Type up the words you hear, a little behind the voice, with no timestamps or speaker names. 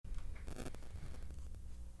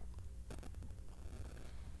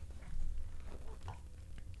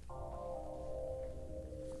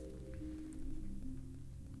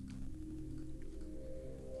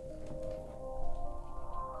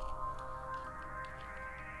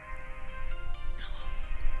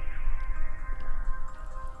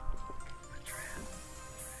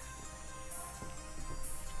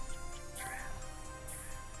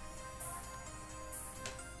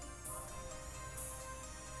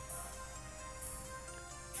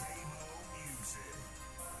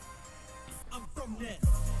that.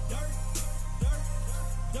 Dirt, dirt,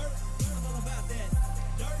 dirt. I'm all about that.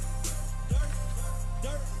 Dirt, dirt,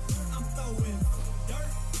 dirt. I'm throwing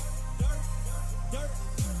dirt, dirt, dirt.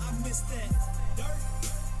 I miss that. Dirt,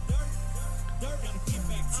 dirt, dirt. Gotta get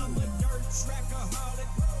back to I'm a dirt trackaholic.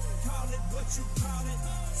 Call it what you call it.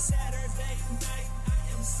 Saturday night, I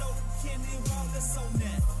am so Kenny Wallace on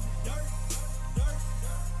that. Dirt, dirt,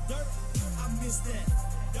 dirt. I miss that.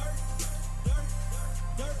 Dirt, dirt,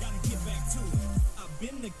 dirt. Gotta get back to it. I've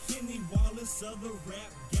been the Kenny Wallace of the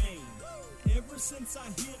rap game. Ever since I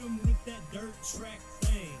hit him with that dirt track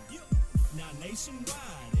thing. Now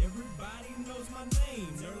nationwide, everybody knows my name.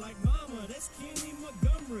 They're like, mama, that's Kenny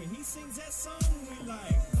Montgomery. He sings that song we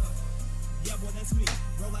like. Yeah, boy, that's me.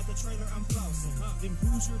 Roll out the trailer, I'm flossing. Them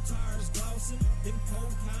Hoosier tires glossing. Them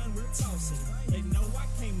cold kind we're tossing. They know I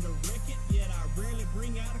came to wreck it, yet I rarely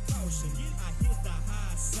bring out a caution. I hit the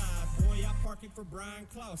high side, boy, I park it for Brian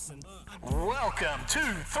Clausen. Welcome to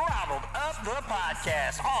Throttled Up the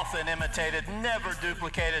Podcast. Often imitated, never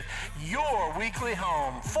duplicated. Your weekly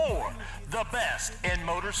home for the best in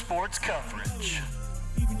motorsports coverage.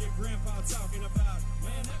 Even your grandpa talking about,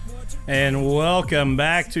 man, that boy took And welcome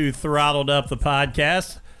back to Throttled Up the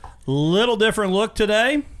Podcast. Little different look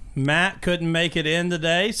today. Matt couldn't make it in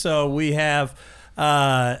today, so we have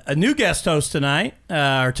a new guest host tonight,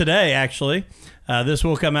 or today actually. This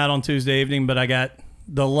will come out on Tuesday evening, but I got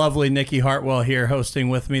the lovely Nikki Hartwell here hosting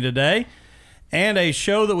with me today. And a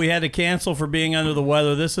show that we had to cancel for being under the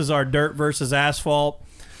weather. This is our Dirt versus Asphalt.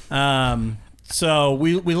 So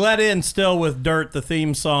we let in still with Dirt, the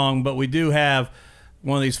theme song, but we do have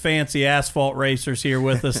one of these fancy asphalt racers here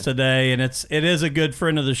with us today, and it is a good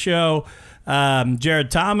friend of the show,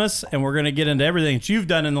 Jared Thomas, and we're going to get into everything that you've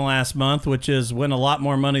done in the last month, which is win a lot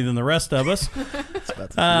more money than the rest of us.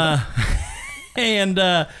 And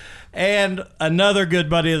another good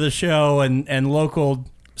buddy of the show and local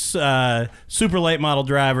super late model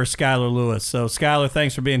driver, Skylar Lewis. So, Skylar,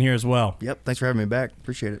 thanks for being here as well. Yep, thanks for having me back.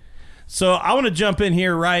 Appreciate it. So I want to jump in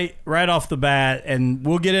here right off the bat, and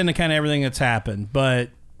we'll get into kind of everything that's happened. But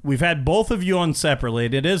we've had both of you on separately.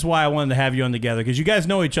 It is why I wanted to have you on together, because you guys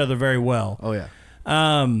know each other very well. Oh, yeah.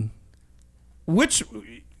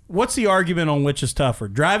 What's the argument on which is tougher,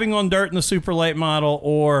 driving on dirt in the super late model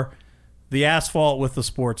or the asphalt with the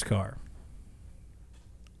sports car?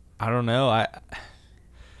 I don't know.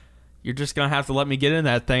 You're just going to have to let me get in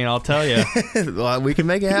that thing, and I'll tell you. Well, we can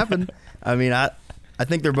make it happen. I mean, I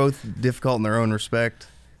think they're both difficult in their own respect.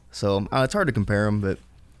 So it's hard to compare them, but,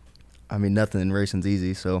 I mean, nothing in racing's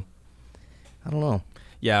easy. So, I don't know.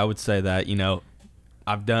 Yeah, I would say that.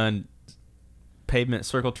 I've done pavement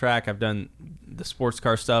circle track. I've done the sports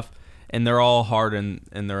car stuff, and they're all hard in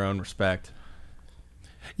their own respect.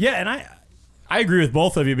 Yeah, and I agree with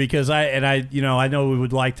both of you, because I know we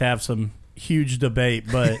would like to have some huge debate,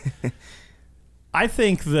 but I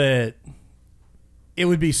think that it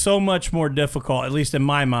would be so much more difficult, at least in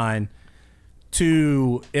my mind,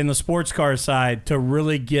 in the sports car side, to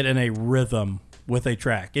really get in a rhythm with a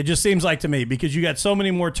track. It just seems like to me, because you got so many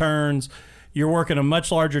more turns, you're working a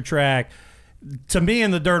much larger track. To me,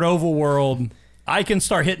 in the dirt oval world, I can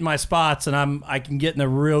start hitting my spots and I can get in a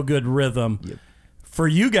real good rhythm. Yep. For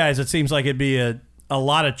you guys, it seems like it'd be a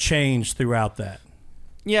lot of change throughout that.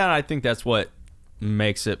 Yeah, I think that's what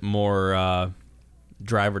makes it more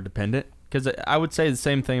driver dependent. Because I would say the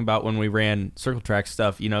same thing about when we ran circle track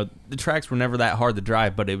stuff. The tracks were never that hard to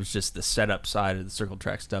drive, but it was just the setup side of the circle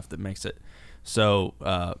track stuff that makes it so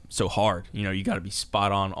hard. You got to be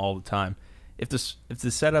spot on all the time. If the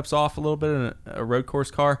setup's off a little bit in a road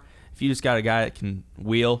course car, if you just got a guy that can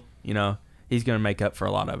wheel, he's going to make up for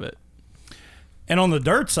a lot of it. And on the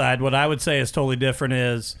dirt side, what I would say is totally different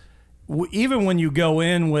is even when you go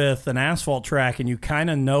in with an asphalt track and you kind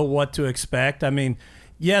of know what to expect. I mean,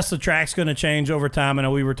 yes, the track's going to change over time. I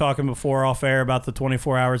know we were talking before off air about the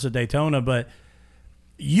 24 hours of Daytona, but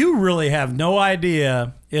you really have no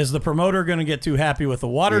idea, is the promoter going to get too happy with the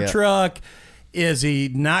water truck? Is he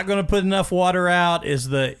not going to put enough water out?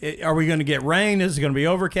 Are we going to get rain? Is it going to be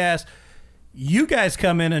overcast? You guys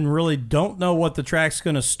come in and really don't know what the track's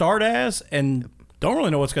going to start as and don't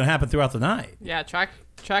really know what's going to happen throughout the night. Yeah, track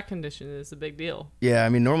condition is a big deal. Yeah, I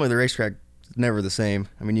mean, normally the racetrack is never the same.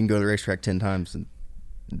 I mean, you can go to the racetrack 10 times and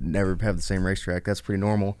never have the same racetrack. That's pretty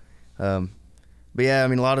normal. But yeah, I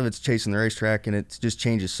mean, a lot of it's chasing the racetrack, and it just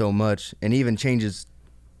changes so much. And even changes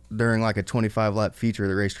during like a 25-lap feature,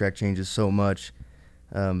 the racetrack changes so much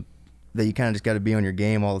that you kind of just got to be on your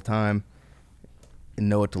game all the time and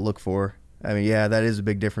know what to look for. I mean, yeah, that is a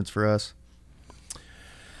big difference for us.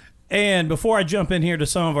 And before I jump in here to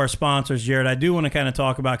some of our sponsors, Jared, I do want to kind of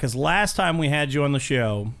talk about, because last time we had you on the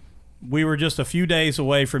show, we were just a few days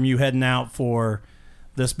away from you heading out for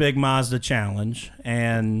this big Mazda challenge,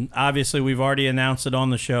 and obviously we've already announced it on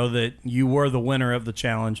the show that you were the winner of the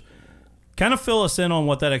challenge. Kind of fill us in on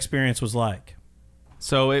what that experience was like.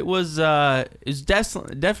 So it was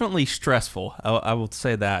definitely stressful. I will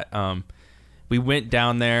say that. We went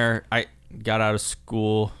down there. I got out of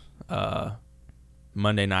school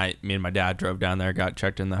Monday night. Me and my dad drove down there, got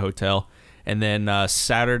checked in the hotel, and then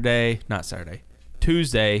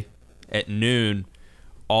Tuesday at noon,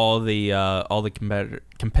 all the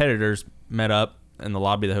competitors met up in the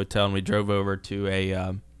lobby of the hotel, and we drove over to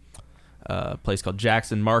a place called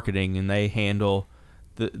Jackson Marketing, and they handle.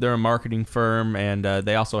 They're a marketing firm, and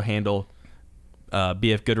they also handle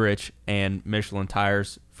BF Goodrich and Michelin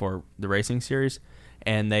tires for the racing series.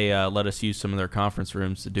 And they let us use some of their conference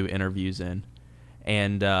rooms to do interviews in.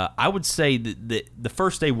 And I would say that the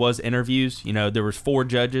first day was interviews. You know, there was 4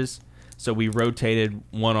 judges, so we rotated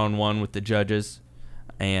one-on-one with the judges.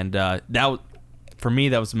 And for me,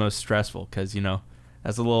 that was the most stressful because, you know,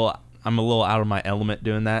 I'm a little out of my element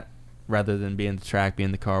doing that rather than being the track,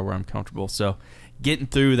 being the car where I'm comfortable. So getting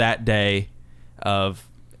through that day of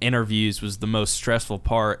interviews was the most stressful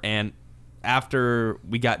part. And after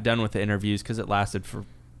we got done with the interviews, because it lasted for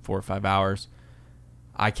 4 or 5 hours,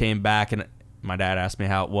 I came back and my dad asked me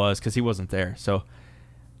how it was because he wasn't there. So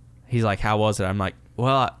he's like, how was it? I'm like,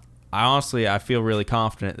 well, I feel really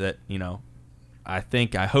confident that, you know,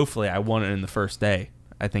 hopefully I won it in the first day.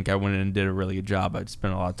 I think I went in and did a really good job. I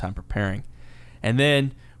spent a lot of time preparing. And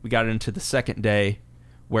then we got into the second day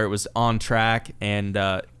where it was on track, and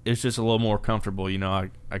it was just a little more comfortable. You know,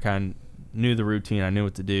 I kind of knew the routine. I knew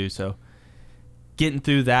what to do. So getting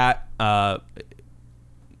through that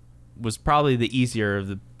was probably the easier of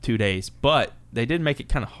the 2 days. But they did make it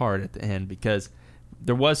kind of hard at the end because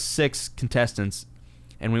there was 6 contestants,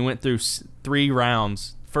 and we went through 3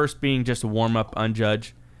 rounds, first being just a warm-up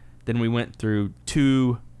unjudged. Then we went through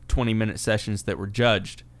 2 20-minute sessions that were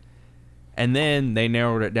judged. And then they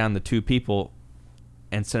narrowed it down to 2 people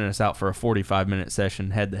and sent us out for a 45-minute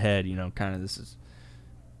session head-to-head. You know, kind of this is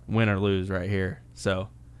win or lose right here. So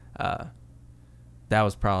that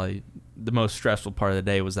was probably the most stressful part of the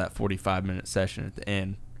day, was that 45-minute session at the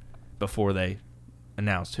end before they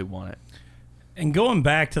announced who won it. And going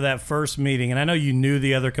back to that first meeting, and I know you knew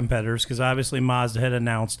the other competitors because obviously Mazda had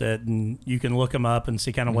announced it, and you can look them up and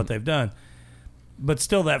see kind of what they've done. But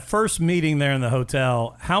still, that first meeting there in the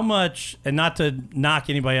hotel, how much, and not to knock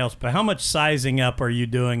anybody else, but how much sizing up are you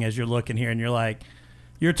doing as you're looking here and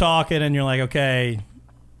you're talking and you're like, okay,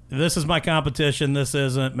 this is my competition, this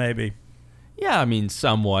isn't, maybe. Yeah, I mean,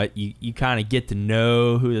 somewhat. You kind of get to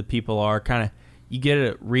know who the people are, kind of, you get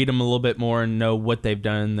to read them a little bit more and know what they've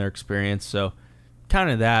done in their experience. So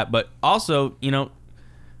kind of that, but also, you know,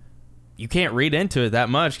 you can't read into it that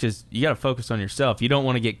much because you got to focus on yourself. You don't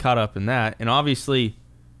want to get caught up in that. And obviously,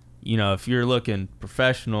 you know, if you're looking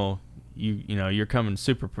professional, you know, you're coming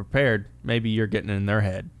super prepared, maybe you're getting in their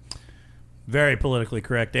head. Very politically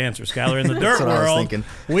correct answer, Skylar. In the dirt That's what I was world, thinking.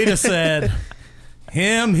 we'd have said,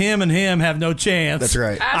 him, and him have no chance. That's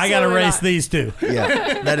right. I got to Absolutely race not. these 2.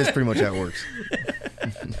 Yeah, that is pretty much how it works.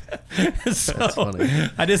 So That's funny.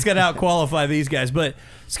 I just got to out-qualify these guys. But,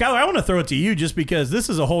 Skylar, I want to throw it to you just because this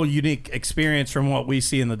is a whole unique experience from what we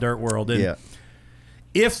see in the dirt world. And Yeah.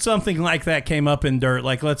 if something like that came up in dirt,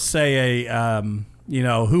 like let's say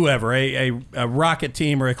whoever, a Rocket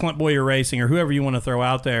Team or a Clint Boyer Racing or whoever you want to throw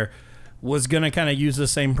out there was going to kind of use the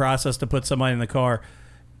same process to put somebody in the car,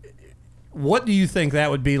 what do you think that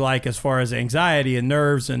would be like as far as anxiety and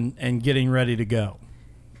nerves and getting ready to go?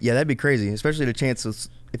 Yeah, that'd be crazy, especially the chances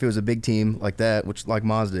if it was a big team like that, which like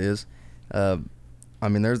Mazda is. I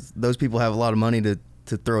mean, those people have a lot of money to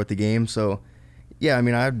throw at the game. So, yeah, I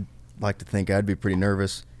mean, I'd like to think I'd be pretty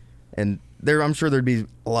nervous. And I'm sure there'd be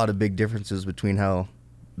a lot of big differences between how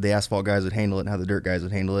the asphalt guys would handle it and how the dirt guys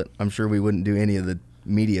would handle it. I'm sure we wouldn't do any of the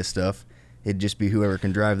media stuff. It'd just be whoever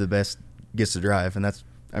can drive the best gets to drive. And that's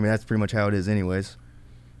pretty much how it is anyways.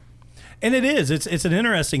 And it is. It's an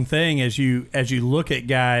interesting thing as you look at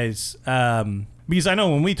guys, because I know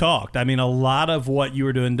when we talked, I mean, a lot of what you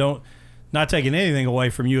were doing, not taking anything away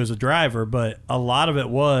from you as a driver, but a lot of it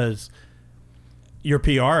was your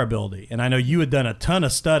PR ability. And I know you had done a ton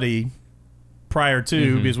of study prior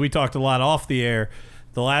to, because we talked a lot off the air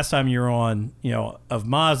the last time you were on, you know, of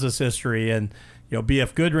Mazda's history and, you know,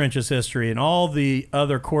 BF Goodwrench's history and all the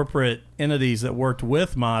other corporate entities that worked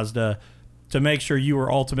with Mazda to make sure you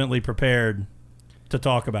were ultimately prepared to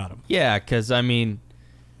talk about them. Yeah, because, I mean,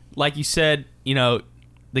 like you said, you know,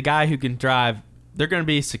 the guy who can drive, they're going to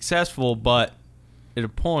be successful, but at a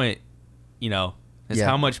point, you know, It's Yeah.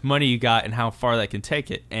 how much money you got and how far that can take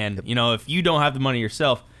it. And, you know, if you don't have the money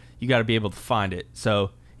yourself, you got to be able to find it.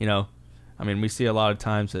 So, you know, I mean, we see a lot of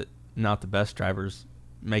times that not the best drivers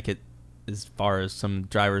make it as far as some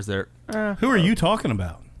drivers that are, Who are you talking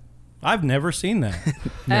about? I've never seen that.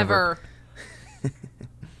 Ever.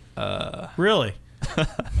 Really?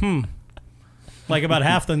 Like about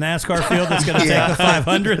half the NASCAR field that's going to take the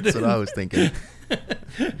 500? That's what I was thinking.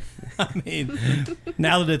 I mean,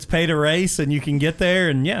 now that it's pay to race and you can get there,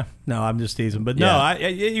 and yeah, no, I'm just teasing. But no, Yeah.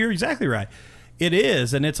 you're exactly right. It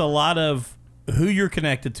is, and it's a lot of who you're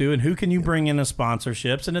connected to and who can you bring in as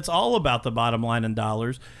sponsorships, and it's all about the bottom line in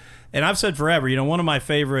dollars. And I've said forever, you know, one of my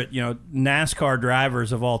favorite, you know, NASCAR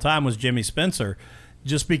drivers of all time was Jimmy Spencer,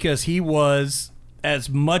 just because he was as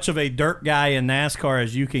much of a dirt guy in NASCAR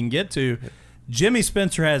as you can get to. Jimmy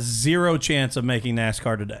Spencer has zero chance of making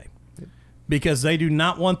NASCAR today, because they do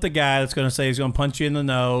not want the guy that's going to say he's going to punch you in the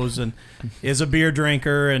nose and is a beer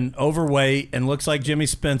drinker and overweight and looks like Jimmy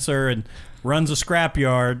Spencer and runs a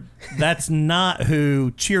scrapyard. That's not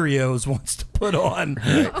who Cheerios wants to put on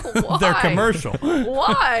their commercial.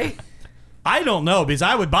 Why? I don't know, because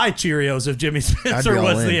I would buy Cheerios if Jimmy Spencer all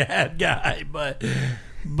was in. the ad guy.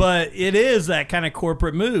 But it is that kind of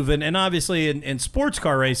corporate move. And obviously in sports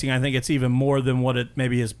car racing, I think it's even more than what it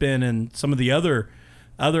maybe has been in some of the other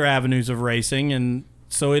avenues of racing. And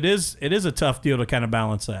so it is a tough deal to kind of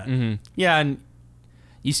balance that. yeah, and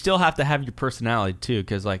you still have to have your personality too,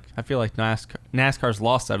 because like I feel like NASCAR's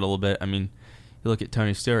lost that a little bit. I mean, you look at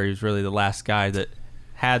Tony Stewart; he was really the last guy that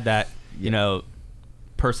had that, you know,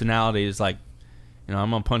 personality. Is like, you know,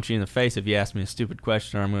 I'm gonna punch you in the face if you ask me a stupid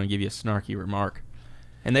question, or I'm gonna give you a snarky remark.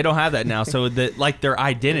 And they don't have that now, so their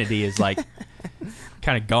identity is like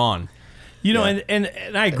kind of gone. You know, and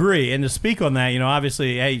I agree. And to speak on that, you know,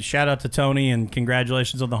 obviously, hey, shout out to Tony and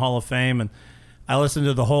congratulations on the Hall of Fame. And I listened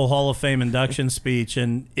to the whole Hall of Fame induction speech,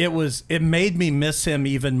 and it made me miss him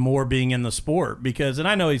even more being in the sport, because, and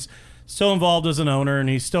I know he's still involved as an owner and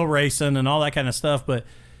he's still racing and all that kind of stuff, but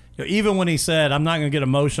you know, even when he said, I'm not going to get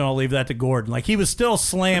emotional, I'll leave that to Gordon, like he was still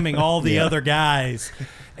slamming all the other guys.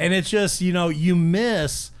 And it's just, you know, you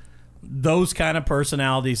miss those kind of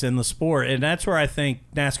personalities in the sport. And that's where I think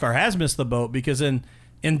NASCAR has missed the boat, because in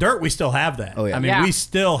dirt, we still have that. Oh, yeah. I mean, Yeah. we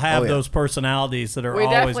still have Oh, yeah. those personalities that are We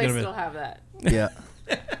always definitely going to still be. have that. Yeah.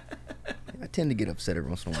 I tend to get upset every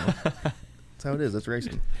once in a while. That's how it is. That's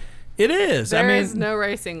racing. It is. There I mean, is no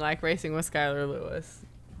racing like racing with Skylar Lewis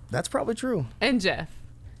That's probably true. and Jeff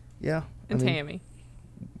Yeah. and I mean, Tammy.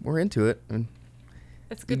 We're into it. And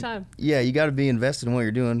It's a good time. yeah, you got to be invested in what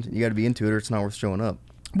you're doing. You got to be into it, or it's not worth showing up.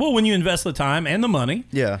 well, when you invest the time and the money,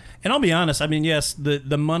 Yeah. and I'll be honest, I mean, yes, the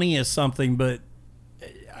money is something, but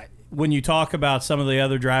when you talk about some of the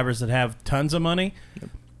other drivers that have tons of money,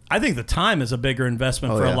 I think the time is a bigger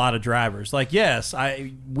investment Oh, for a yeah. lot of drivers. Like, yes,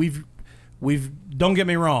 we've don't get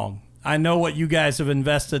me wrong. I know what you guys have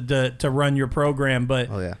invested to run your program, but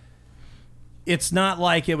Oh, yeah. it's not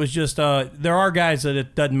like it was just there are guys that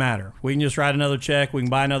it doesn't matter. We can just write another check, we can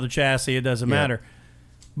buy another chassis, it doesn't Yeah. matter.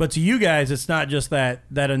 But to you guys, it's not just that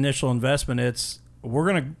initial investment. It's we're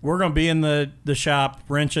gonna be in the shop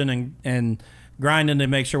wrenching and grinding to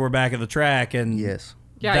make sure we're back at the track, and Yes.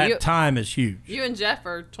 Yeah, that you- time is huge. You and Jeff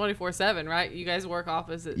are 24/7, right? You guys work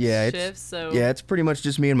opposite Yeah. shifts, so Yeah, it's pretty much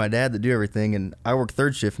just me and my dad that do everything. And I work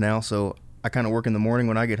third shift now, so I kind of work in the morning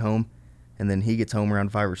when I get home. And then he gets home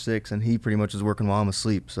around 5 or 6, and he pretty much is working while I'm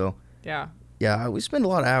asleep. So, yeah, yeah, we spend a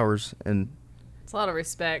lot of hours. And, it's a lot of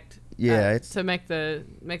respect. Yeah, it's- to make the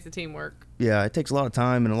team work. yeah, it takes a lot of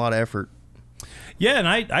time and a lot of effort. Yeah, and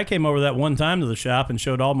I came over that one time to the shop and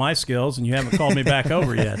showed all my skills, and you haven't called me back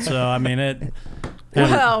over yet. So I mean,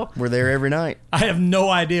 Well, We're there every night. I have no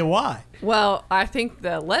idea why. I think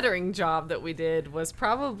the lettering job that we did was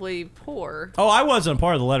probably poor. Oh, I wasn't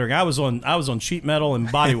part of the lettering. I was on sheet metal and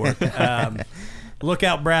bodywork. Look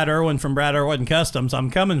out, Brad Irwin from Brad Irwin Customs.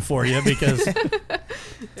 I'm coming for you, because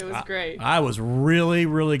It was great. I was really,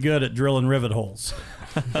 really good at drilling rivet holes,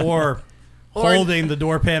 or holding the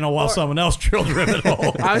door panel while someone else drilled rivet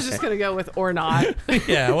holes. I was just gonna go with or not.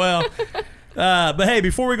 Yeah, well. But hey,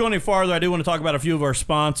 before we go any farther, I do want to talk about a few of our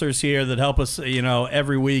sponsors here that help us, you know,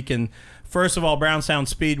 every week. And first of all, Brownstown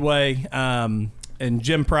Speedway, and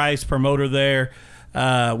Jim Price, promoter there.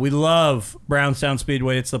 We love Brownstown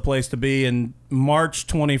Speedway. It's the place to be. And March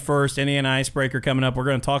 21st, Indiana Icebreaker coming up. We're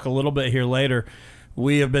going to talk a little bit here later.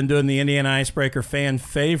 We have been doing the Indiana Icebreaker fan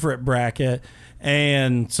favorite bracket,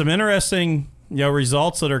 and some interesting, you know,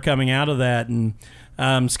 results that are coming out of that. And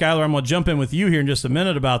Skylar, I'm going to jump in with you here in just a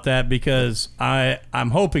minute about that, because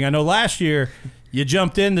I'm hoping, I know last year You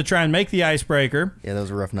jumped in to try and make the icebreaker. Yeah, that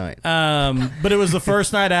was a rough night. But it was the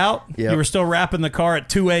first night out. Yep. You were still wrapping the car at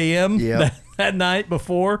 2 a.m. Yep. that night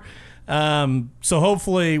before. So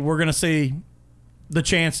hopefully we're going to see the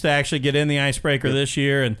chance to actually get in the icebreaker this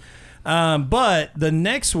year. And but the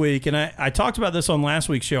next week, and I talked about this on last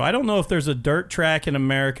week's show, I don't know if there's a dirt track in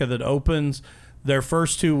America that opens their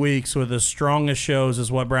first 2 weeks with as strong as shows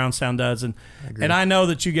as what Brownstown does. And I know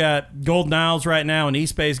that you got Golden Isles right now and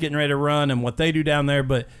East Bay's getting ready to run and what they do down there,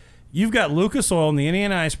 but you've got Lucas Oil and the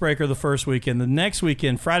Indiana Icebreaker the first weekend. The next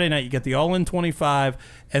weekend, Friday night, you get the All-In 25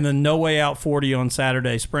 and the No Way Out 40 on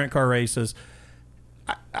Saturday, sprint car races.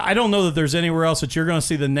 I don't know that there's anywhere else that you're going to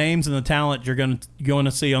see the names and the talent you're going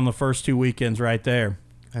to see on the first 2 weekends right there.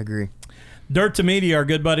 I agree. Dirt to Media, our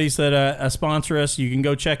good buddies that sponsor us. You can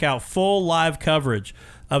go check out full live coverage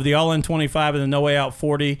of the All-In 25 and the No Way Out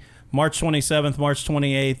 40, March 27th, March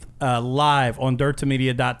 28th, live on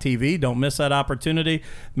dirttomedia.tv. Don't miss that opportunity.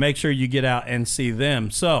 Make sure you get out and see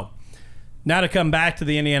them. So, now to come back to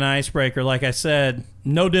the Indiana Icebreaker, like I said,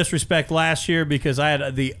 no disrespect last year because I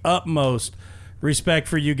had the utmost respect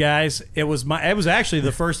for you guys. It was actually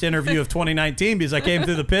the first interview of 2019 because I came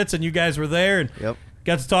through the pits and you guys were there and Yep.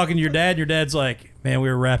 got to talking to your dad. Your dad's like, man, we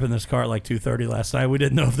were wrapping this car at like 2:30 last night. We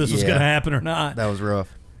didn't know if this was Yeah. going to happen or not. That was rough.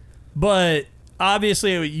 But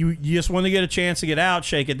obviously, you just want to get a chance to get out,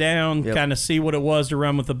 shake it down, Yep. kind of see what it was to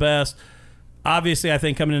run with the best. Obviously, I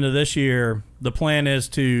think coming into this year, the plan is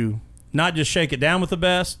to not just shake it down with the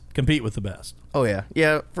best, compete with the best. Oh, yeah.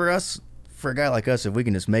 Yeah, for a guy like us, if we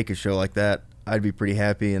can just make a show like that, I'd be pretty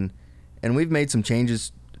happy. And we've made some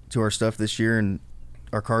changes to our stuff this year, and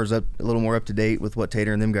our car's up a little more up to date with what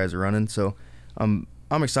Tater and them guys are running. So I'm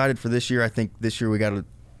excited for this year. I think this year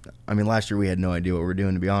last year we had no idea what we were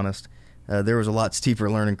doing, to be honest. There was a lot steeper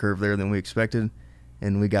learning curve there than we expected,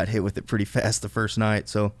 and we got hit with it pretty fast the first night.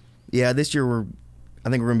 So, yeah, this year I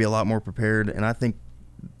think we're going to be a lot more prepared, and I think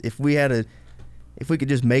if we could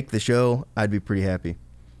just make the show, I'd be pretty happy.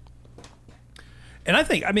 And I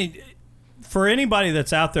think, for anybody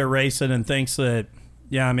that's out there racing and thinks that,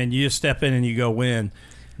 you just step in and you go win.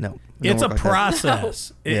 No. It's a like that.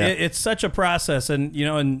 process. No. Yeah. It's such a process. And,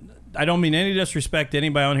 and I don't mean any disrespect to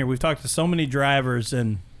anybody on here. We've talked to so many drivers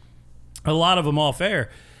and a lot of them all fair.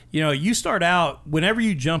 You start out, whenever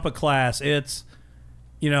you jump a class, it's,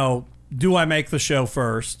 do I make the show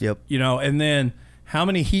first? Yep. And then how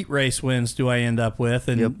many heat race wins do I end up with?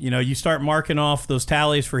 And, Yep. you start marking off those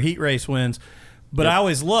tallies for heat race wins. But Yep. I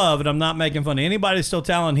always love, and I'm not making fun of anybody still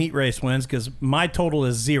tallying heat race wins because my total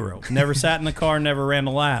is 0. Never sat in the car, never ran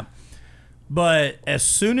a lap. But as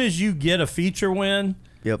soon as you get a feature win,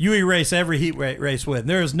 Yep. you erase every heat race win.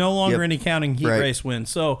 There is no longer Yep. any counting heat Right. race wins.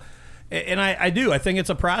 So, and I think it's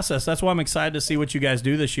a process. That's why I'm excited to see what you guys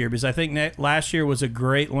do this year because I think last year was a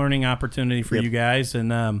great learning opportunity for Yep. you guys.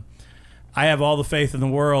 And I have all the faith in the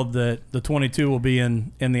world that the 22 will be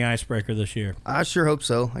in the Icebreaker this year. I sure hope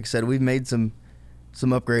so. Like I said, we've made some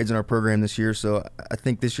upgrades in our program this year, so I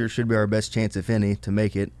think this year should be our best chance, if any, to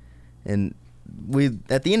make it. And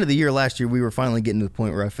at the end of the year last year, we were finally getting to the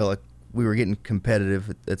point where I felt like we were getting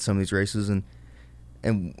competitive at some of these races, and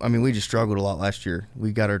we just struggled a lot last year.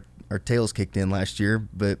 We got our tails kicked in last year,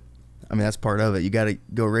 but that's part of it. You got to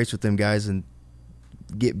go race with them guys and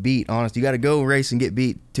get beat. Honest, you got to go race and get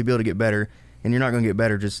beat to be able to get better, and you're not going to get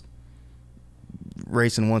better just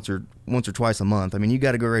racing once or twice a month. You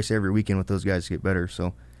got to go race every weekend with those guys to get better.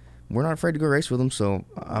 So we're not afraid to go race with them. So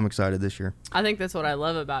I'm excited this year. I think that's what I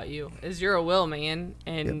love about you is you're a will man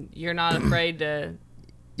and you're not afraid to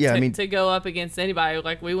to go up against anybody.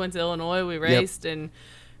 Like we went to Illinois, we raced and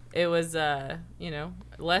it was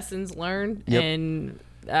lessons learned. Yep. And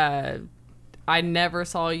I never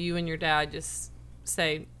saw you and your dad just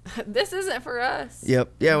say this isn't for us.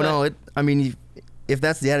 Yep. Yeah. But, If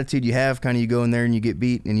that's the attitude you have, kind of you go in there and you get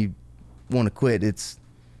beat and you want to quit, it's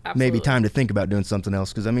maybe time to think about doing something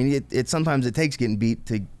else. Because it sometimes it takes getting beat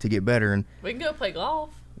to get better. And we can go play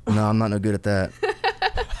golf. no, I'm not no good at that.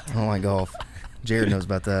 I don't like golf. Jared knows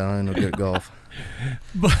about that. I ain't no good at golf.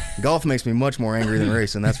 Golf makes me much more angry than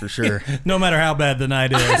racing, that's for sure. No matter how bad the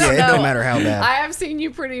night is. Yeah, it don't matter how bad. I have seen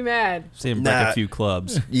you pretty mad. See him break a few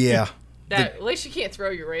clubs. Yeah. At least you can't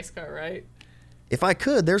throw your race car, right? If I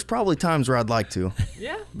could, there's probably times where I'd like to.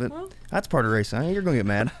 Yeah. But that's part of racing. You're going to get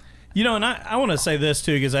mad. And I want to say this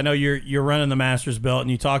too because I know you're running the Masters belt and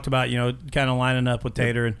you talked about kind of lining up with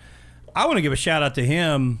Tater, and I want to give a shout out to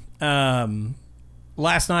him.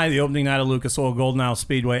 Last night, the opening night of Lucas Oil Golden Isle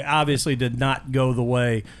Speedway obviously did not go the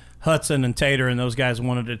way Hudson and Tater and those guys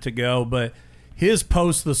wanted it to go, but his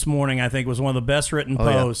post this morning I think was one of the best written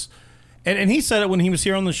posts. And he said it when he was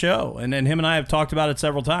here on the show, and him and I have talked about it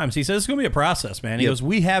several times. He says it's going to be a process, man. He goes,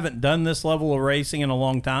 we haven't done this level of racing in a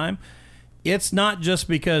long time. It's not just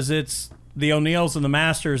because it's the O'Neills and the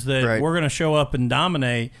Masters that we're going to show up and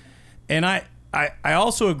dominate. And I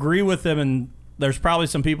also agree with them, and there's probably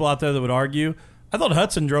some people out there that would argue. I thought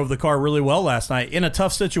Hudson drove the car really well last night in a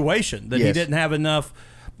tough situation that he didn't have enough,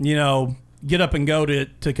 get up and go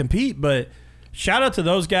to compete, but shout out to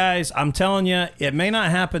those guys. I'm telling you, it may not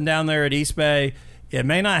happen down there at East Bay. It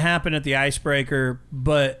may not happen at the Icebreaker,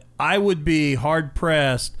 but I would be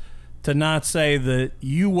hard-pressed to not say that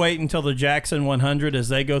you wait until the Jackson 100 as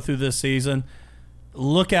they go through this season.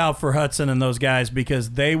 Look out for Hudson and those guys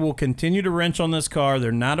because they will continue to wrench on this car.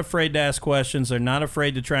 They're not afraid to ask questions. They're not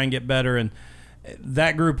afraid to try and get better, and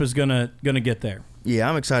that group is gonna get there. Yeah,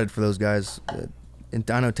 I'm excited for those guys. And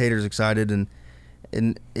I know Tater's excited, and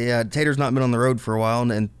yeah, Tater's not been on the road for a while,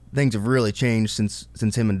 and things have really changed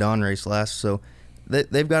since him and Don raced last. So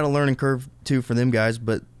they've got a learning curve too for them guys.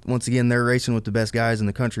 But once again, they're racing with the best guys in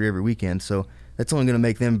the country every weekend. So that's only going to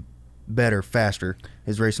make them better, faster,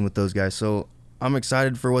 is racing with those guys. So I'm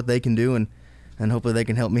excited for what they can do, and hopefully they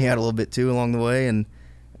can help me out a little bit too along the way. And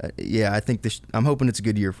yeah, I think I'm hoping it's a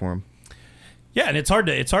good year for them. Yeah, and it's hard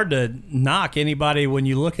to knock anybody when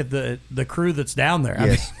you look at the crew that's down there.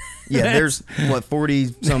 Yes. Yeah, there's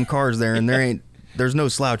 40 some cars there, and there's no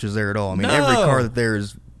slouches there at all. I mean, every car that there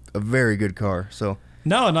is a very good car. So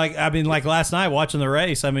no, and like last night watching the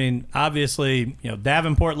race, I mean, obviously,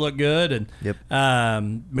 Davenport looked good,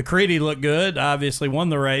 and McCready looked good. Obviously, won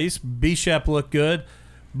the race. Bishop looked good,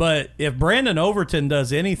 but if Brandon Overton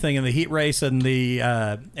does anything in the heat race and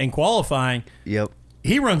in qualifying,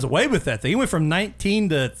 he runs away with that thing. He went from 19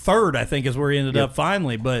 to 3rd, I think, is where he ended up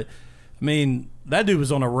finally. But I mean, that dude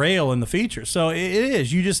was on a rail in the feature. So it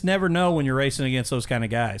is. You just never know when you're racing against those kind of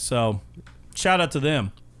guys. So shout out to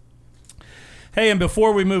them. Hey, and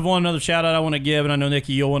before we move on, another shout out I want to give, and I know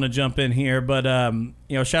Nikki, you'll want to jump in here, but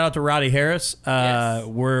shout out to Roddy Harris. Yes.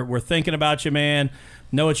 We're thinking about you, man.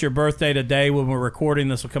 Know it's your birthday today when we're recording.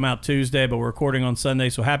 This will come out Tuesday, but we're recording on Sunday.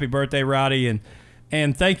 So happy birthday, Roddy,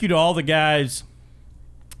 and thank you to all the guys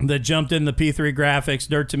that jumped in the P3 Graphics,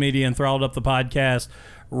 Dirt to Media, and Throttled Up the Podcast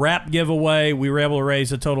wrap giveaway. We were able to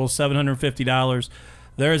raise a total of $750.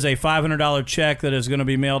 There is a $500 check that is going to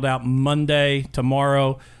be mailed out Monday,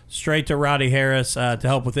 tomorrow, straight to Roddy Harris to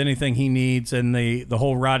help with anything he needs in the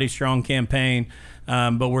whole Roddy Strong campaign.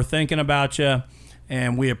 But we're thinking about you,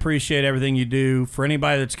 and we appreciate everything you do. For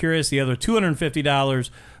anybody that's curious, the other $250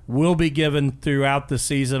 will be given throughout the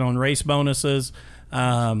season on race bonuses.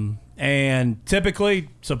 And typically,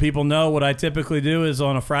 so people know, what I typically do is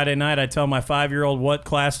on a Friday night, I tell my 5-year-old what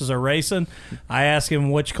classes are racing. I ask him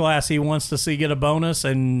which class he wants to see get a bonus,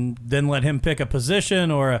 and then let him pick a position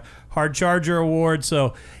or a hard charger award.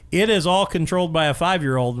 So it is all controlled by a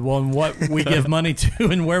 5-year-old on what we give money to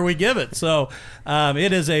and where we give it. So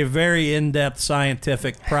it is a very in-depth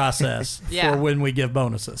scientific process for when we give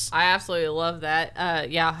bonuses. I absolutely love that.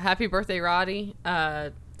 Happy birthday, Roddy.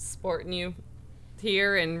 Sporting you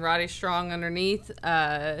here and Roddy Strong underneath.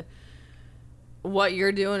 What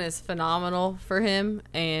you're doing is phenomenal for him,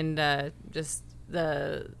 and just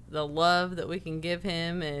the love that we can give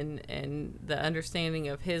him, and the understanding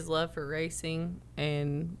of his love for racing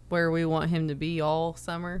and where we want him to be all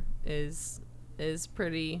summer is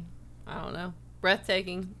pretty, I don't know,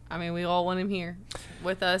 breathtaking. I mean, we all want him here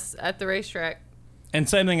with us at the racetrack. And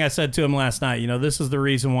same thing I said to him last night. This is the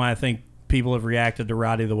reason why I think people have reacted to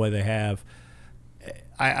Roddy the way they have.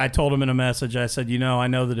 I told him in a message, I said, I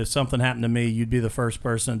know that if something happened to me, you'd be the first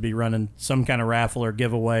person to be running some kind of raffle or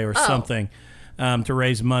giveaway or something to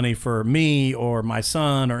raise money for me or my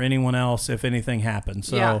son or anyone else if anything happens.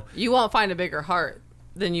 So you won't find a bigger heart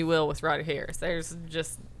than you will with Roddy Harris. There's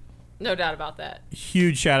just no doubt about that.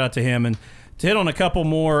 Huge shout out to him. And to hit on a couple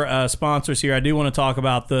more sponsors here, I do want to talk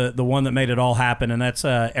about the one that made it all happen, and that's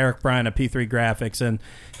Eric Bryan of P3 Graphics. And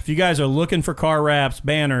if you guys are looking for car wraps,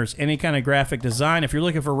 banners, any kind of graphic design, if you're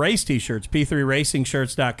looking for race t-shirts,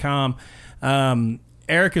 p3racingshirts.com.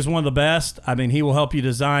 Eric is one of the best. I mean, he will help you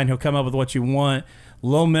design. He'll come up with what you want.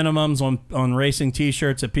 Low minimums on racing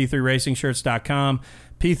t-shirts at p3racingshirts.com.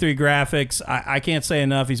 P3 Graphics, I can't say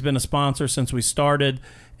enough. He's been a sponsor since we started.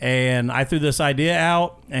 And I threw this idea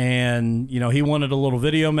out, and, he wanted a little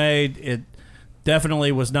video made. It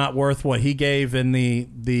definitely was not worth what he gave in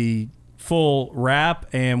the full wrap,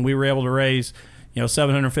 and we were able to raise,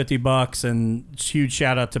 $750, and huge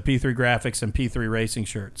shout out to P3 Graphics and P3 Racing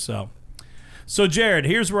Shirts. So Jared,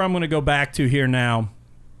 here's where I'm going to go back to here now.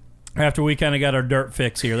 after we kind of got our dirt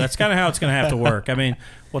fix here. That's kind of how it's going to have to work. I mean,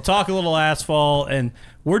 we'll talk a little asphalt, and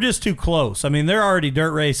we're just too close. I mean, they're already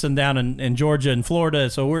dirt racing down in Georgia and Florida,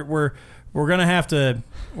 so we're gonna have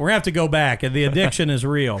to go back, and the addiction is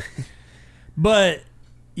real. But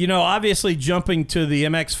obviously jumping to the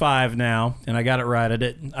MX-5 now, and I got it right.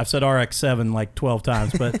 I've said RX-7 like 12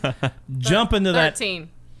 times, but jump into 13.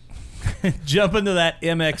 Jump into that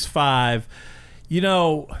MX-5.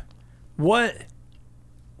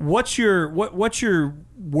 What's your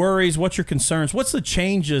worries? What's your concerns? What's the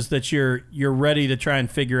changes that you're ready to try and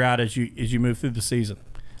figure out as you move through the season?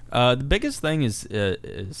 The biggest thing is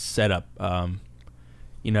setup. The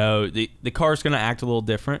car's going to act a little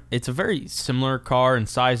different. It's a very similar car in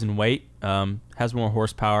size and weight. Has more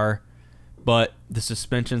horsepower, but the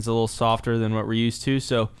suspension's a little softer than what we're used to.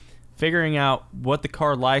 So figuring out what the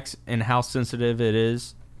car likes and how sensitive it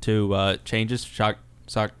is to changes, shock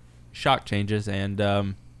changes,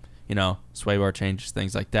 and sway bar changes,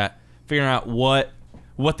 things like that. Figuring out what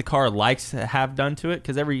the car likes to have done to it,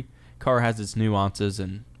 because every car has its nuances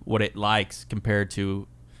and what it likes compared to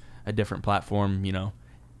a different platform.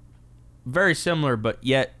 Very similar, but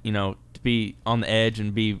yet to be on the edge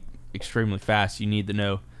and be extremely fast, you need to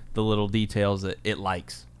know the little details that it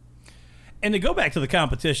likes. And to go back to the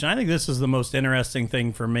competition, I think this is the most interesting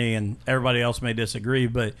thing for me, and everybody else may disagree,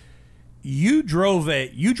 but you drove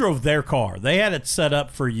their car. They had it set up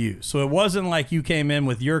for you. So it wasn't like you came in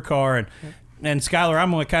with your car and Skylar,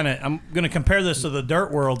 I'm going to compare this to the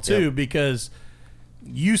dirt world too, because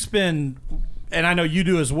you spend, and I know you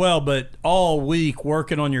do as well, but all week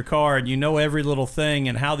working on your car, and every little thing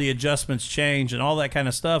and how the adjustments change and all that kind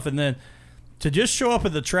of stuff, and then to just show up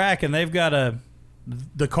at the track and they've got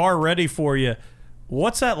the car ready for you.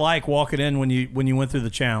 What's that like walking in when you went through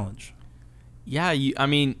the challenge? Yeah, you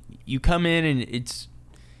come in and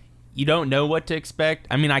you don't know what to expect.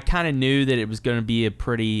 I mean, I kind of knew that it was going to be a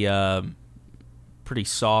pretty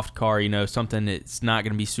soft car, something that's not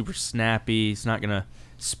going to be super snappy. It's not going to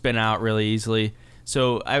spin out really easily.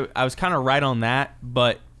 So I was kind of right on that.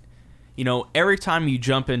 But, every time you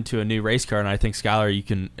jump into a new race car, and I think, Skylar, you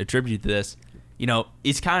can attribute to this,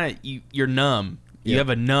 it's kind of, you're numb. You have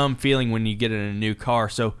a numb feeling when you get in a new car.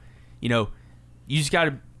 So, you just got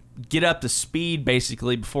to get up to speed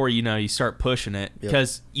basically before you start pushing it,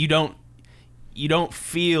 because you don't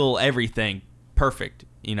feel everything perfect.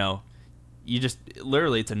 You just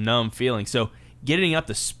literally, it's a numb feeling. So getting up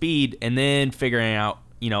to speed and then figuring out,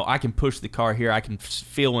 I can push the car here, I can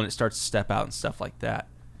feel when it starts to step out and stuff like that.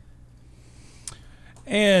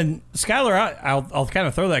 And Skylar, I'll kind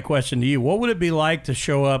of throw that question to you. What would it be like to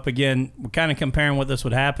show up again? We're kind of comparing what this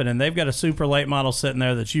would happen, and they've got a super late model sitting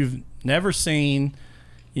there that you've never seen.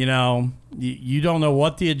 You don't know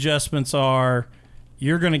what the adjustments are.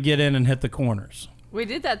 You're going to get in and hit the corners. We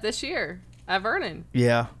did that this year at Vernon.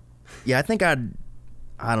 Yeah. I think I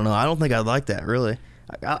don't know. I don't think I'd like that, really.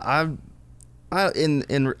 I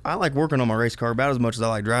like working on my race car about as much as I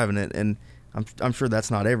like driving it, and I'm sure that's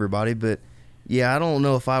not everybody, but yeah, I don't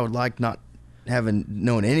know if I would like not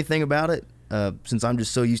knowing anything about it, since I'm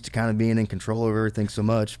just so used to kind of being in control of everything so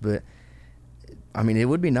much. But I mean, it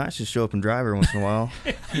would be nice to show up and drive every once in a while.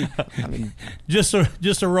 I mean, just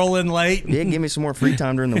to roll in late. Yeah, give me some more free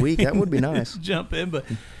time during the week. That would be nice. Jump in,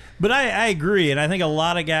 but I agree, and I think a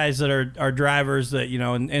lot of guys that are drivers that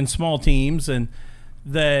in small teams, and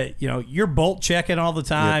that you're bolt checking all the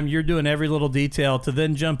time. You're doing every little detail. To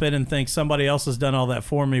then jump in and think somebody else has done all that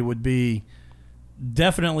for me would be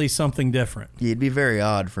definitely something different. Yeah, it'd be very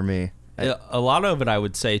odd for me. A lot of it, I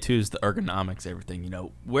would say, too, is the ergonomics, everything,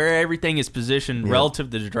 where everything is positioned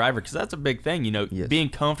relative to the driver, because that's a big thing, being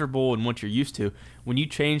comfortable in what you're used to. When you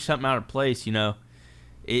change something out of place, you got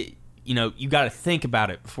to think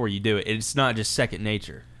about it before you do it. It's not just second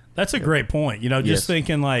nature. That's a great point. Just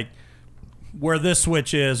thinking like where this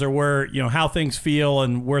switch is, or where, how things feel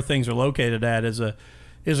and where things are located at is a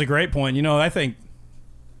great point. I think,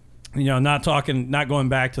 not going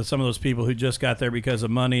back to some of those people who just got there because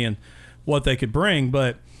of money and what they could bring,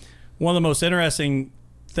 but one of the most interesting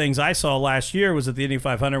things I saw last year was at the Indy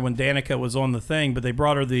 500 when Danica was on the thing, but they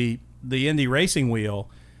brought her the Indy racing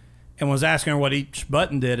wheel and was asking her what each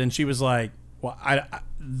button did, and she was like, well,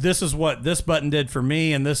 this is what this button did for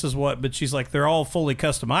me, and this is what, but she's like, they're all fully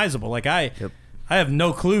customizable. Like I have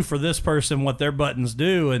no clue for this person what their buttons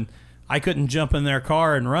do, and I couldn't jump in their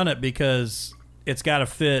car and run it because it's got to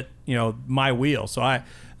fit, my wheel. So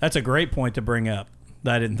that's a great point to bring up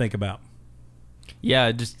that I didn't think about.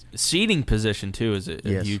 Yeah, just seating position too is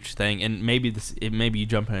a huge thing, and maybe you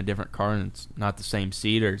jump in a different car and it's not the same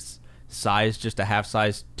seat, or it's size just a half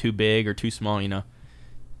size too big or too small.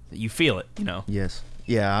 You feel it. Yes.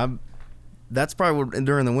 Yeah, that's probably what,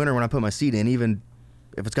 during the winter when I put my seat in, even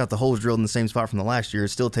if it's got the holes drilled in the same spot from the last year, it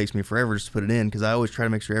still takes me forever just to put it in because I always try to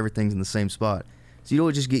make sure everything's in the same spot. So you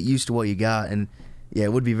always just get used to what you got, and yeah,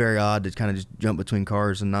 it would be very odd to kind of just jump between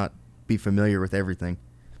cars and not be familiar with everything.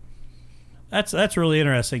 That's really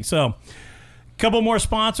interesting. So, couple more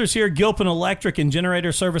sponsors here. Gilpin Electric and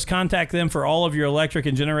Generator Service. Contact them for all of your electric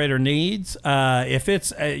and generator needs. If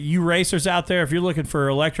it's you racers out there, if you're looking for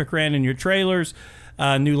electric ran in your trailers,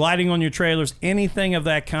 new lighting on your trailers, anything of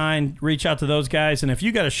that kind, reach out to those guys. And if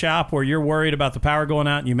you got a shop where you're worried about the power going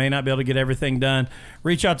out and you may not be able to get everything done,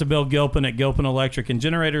 reach out to Bill Gilpin at Gilpin Electric and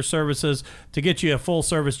Generator Services to get you a full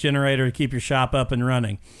service generator to keep your shop up and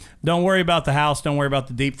running. Don't worry about the house. Don't worry about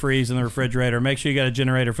the deep freeze and the refrigerator. Make sure you got a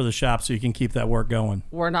generator for the shop so you can keep that work going.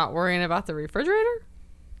 We're not worrying about the refrigerator?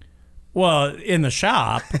 Well, in the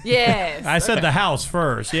shop. Yes. I said the house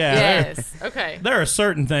first. Yeah. Yes. Okay. There are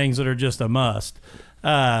certain things that are just a must.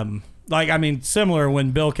 Similar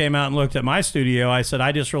when Bill came out and looked at my studio, I said,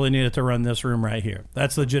 I just really needed to run this room right here.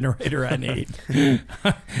 That's the generator I need.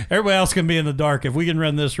 Everybody else can be in the dark. If we can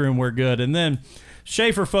run this room, we're good. And then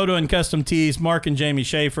Schaefer Photo and Custom Tees, Mark and Jamie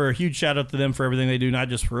Schaefer, a huge shout out to them for everything they do, not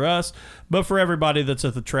just for us, but for everybody that's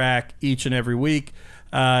at the track each and every week.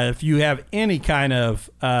 If you have any kind of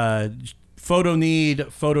photo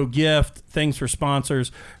need, photo gift, things for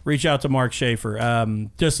sponsors, reach out to Mark Schaefer.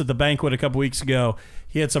 Just at the banquet a couple weeks ago,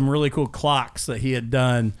 he had some really cool clocks that he had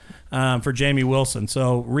done for Jamie Wilson.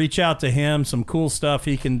 So reach out to him, some cool stuff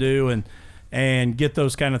he can do, and get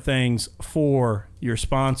those kind of things for your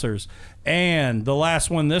sponsors. And the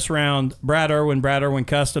last one this round, Brad Irwin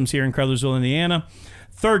Customs here in Crothersville, Indiana.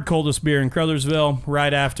 Third coldest beer in Crothersville,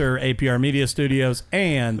 right after APR Media Studios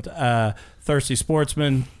and Thirsty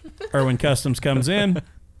Sportsman. Irwin Customs comes in.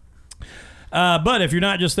 But if you're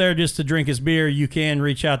not just there just to drink his beer, you can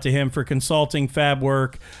reach out to him for consulting, fab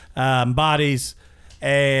work, bodies,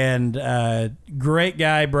 and great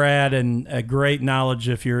guy, Brad, and great knowledge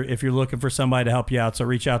if you're looking for somebody to help you out. So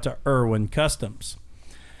reach out to Irwin Customs.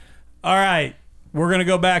 All right, we're going to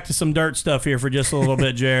go back to some dirt stuff here for just a little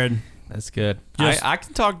bit, Jared. That's good. I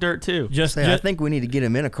can talk dirt too. I think we need to get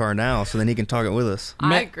him in a car now so then he can talk it with us.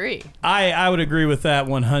 I agree. I would agree with that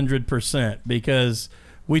 100% because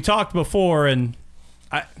we talked before and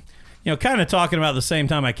kind of talking about the same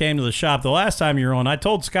time I came to the shop. The last time you were on, I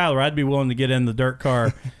told Skylar I'd be willing to get in the dirt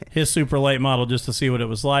car, his super late model, just to see what it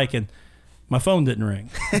was like. And my phone didn't ring.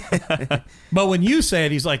 But when you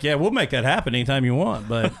said, he's like, yeah, we'll make that happen anytime you want.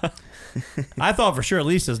 But I thought for sure at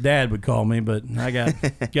least his dad would call me, but I got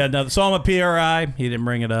another. Saw him at PRI. He didn't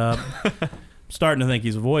bring it up. Starting to think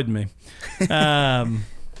he's avoiding me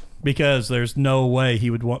because there's no way he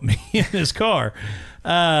would want me in his car.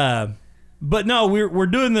 But no, we're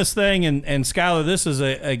doing this thing, and Skylar, this is,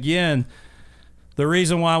 again, the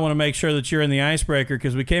reason why I want to make sure that you're in the icebreaker,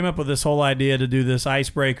 because we came up with this whole idea to do this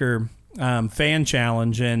icebreaker fan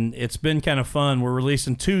challenge, and it's been kind of fun. We're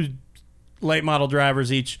releasing 2 late model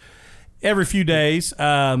drivers every few days,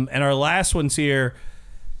 and our last one's here.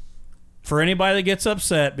 For anybody that gets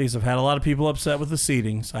upset, because I've had a lot of people upset with the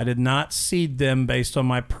seedings, I did not seed them based on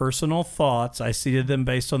my personal thoughts. I seeded them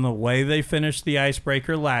based on the way they finished the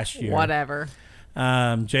icebreaker last year. Whatever.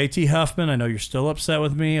 JT Huffman, I know you're still upset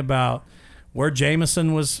with me about where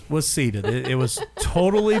Jameson was seeded. It was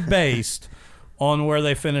totally based on where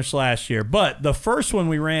they finished last year. But the first one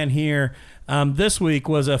we ran here this week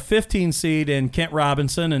was a 15 seed in Kent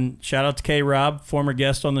Robinson, and shout out to K-Rob, former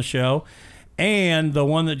guest on the show. And the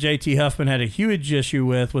one that JT Huffman had a huge issue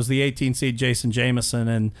with was the 18 seed Jason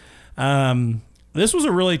Jameson. And this was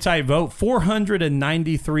a really tight vote.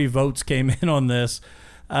 493 votes came in on this.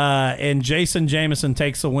 And Jason Jameson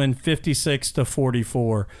takes the win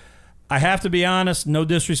 56-44. I have to be honest, no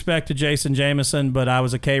disrespect to Jason Jameson, but I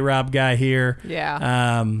was a K-Rob guy here.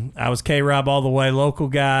 Yeah. I was K-Rob all the way, local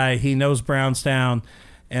guy. He knows Brownstown.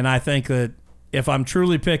 And I think that if I'm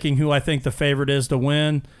truly picking who I think the favorite is to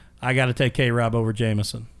win, I got to take K-Rob over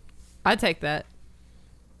Jameson. I'd take that.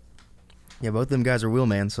 Yeah, both of them guys are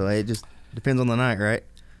wheelman, so it just depends on the night, right?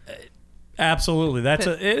 Absolutely.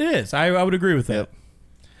 It is. I would agree with that. Yep.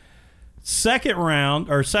 Second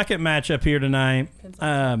round, or second matchup here tonight.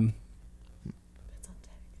 Oh,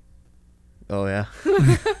 yeah.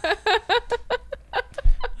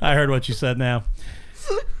 I heard what you said now.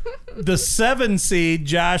 The 7 seed,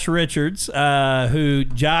 Josh Richards,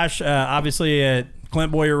 obviously at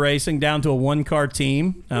Clint Boyer Racing, down to a 1-car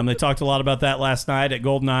team. They talked a lot about that last night at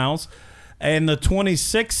Golden Isles. And the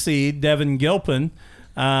 26 seed, Devin Gilpin.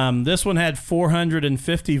 This one had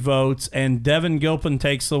 450 votes, and Devin Gilpin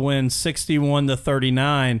takes the win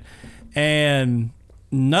 61-39. And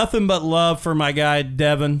nothing but love for my guy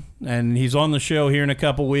Devin, and he's on the show here in a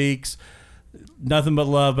couple weeks. Nothing but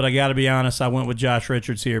love, but I got to be honest, I went with Josh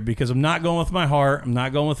Richards here because I'm not going with my heart. I'm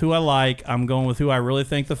not going with who I like. I'm going with who I really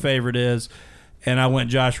think the favorite is, and I went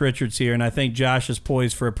Josh Richards here, and I think Josh is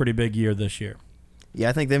poised for a pretty big year this year. Yeah,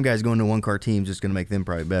 I think them guys going to one-car team is just going to make them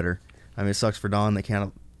probably better. I mean, it sucks for Don. They kind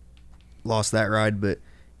of lost that ride, but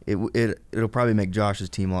it'll probably make Josh's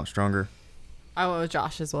team a lot stronger. I went with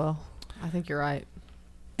Josh as well. I think you're right.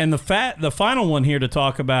 And the final one here to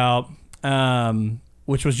talk about,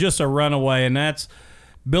 which was just a runaway, and that's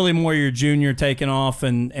Billy Moyer Jr. taking off,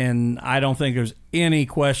 and I don't think there's any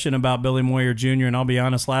question about Billy Moyer Jr., and I'll be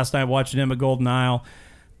honest, last night watching him at Golden Isle,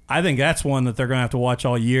 I think that's one that they're going to have to watch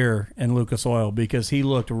all year in Lucas Oil because he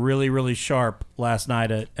looked really, really sharp last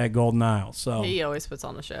night at Golden Isle. So he always puts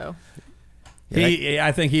on the show.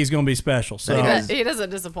 I think he's going to be special. So he doesn't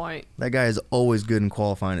disappoint. That guy is always good in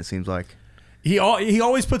qualifying, it seems like. He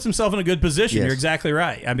always puts himself in a good position. Yes. You're exactly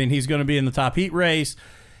right. I mean, he's going to be in the top heat race.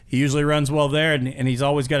 He usually runs well there, and he's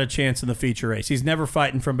always got a chance in the feature race. He's never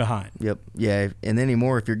fighting from behind. Yep. Yeah, and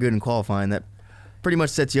anymore, if you're good in qualifying, that pretty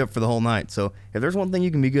much sets you up for the whole night. So if there's one thing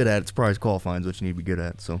you can be good at, it's probably qualifying is what you need to be good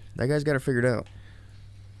at. So that guy's got it figured out.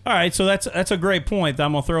 All right, so that's a great point that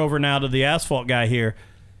I'm going to throw over now to the asphalt guy here.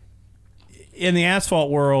 In the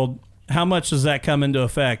asphalt world, how much does that come into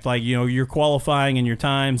effect? Like, you know, you're qualifying and your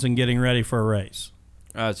times and getting ready for a race.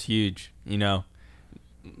 It's huge. You know,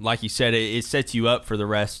 like you said, it sets you up for the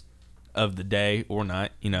rest of the day or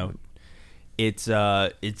night. You know, it's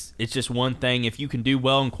just one thing. If you can do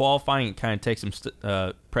well in qualifying, it kind of takes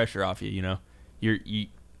some pressure off you. You know,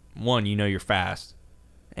 you're fast,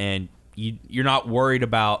 and you're not worried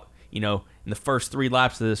about, you know, in the first 3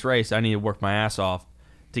 laps of this race, I need to work my ass off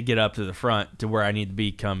to get up to the front to where I need to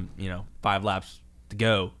be come, you know, 5 laps to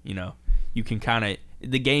go. You know, you can kind of,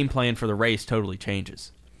 the game plan for the race totally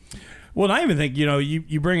changes. Well, and I even think, you know,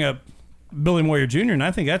 you bring up Billy Moyer Jr., and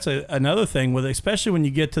I think that's another thing with, especially when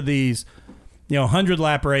you get to these, you know,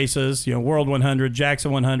 100-lap races, you know, World 100,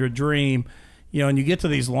 Jackson 100, Dream, you know, and you get to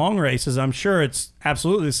these long races, I'm sure it's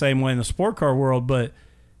absolutely the same way in the sport car world, but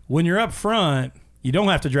when you're up front, you don't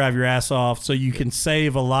have to drive your ass off, so you can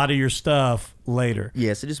save a lot of your stuff later.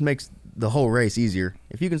 Yes, it just makes the whole race easier.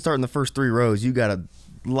 If you can start in the first 3 rows, you got a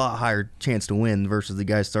lot higher chance to win versus the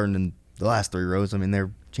guys starting in the last 3 rows. I mean,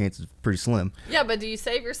 their chance is pretty slim. Yeah, but do you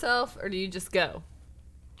save yourself or do you just go?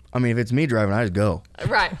 I mean, if it's me driving, I just go.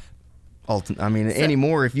 Right. I mean,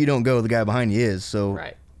 anymore, if you don't go, the guy behind you is. So,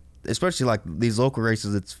 right. Especially like these local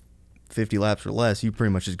races, it's 50 laps or less, you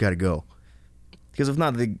pretty much just got to go. Because if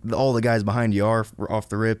not, all the guys behind you are off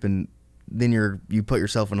the rip, and then you put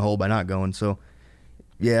yourself in a hole by not going. So,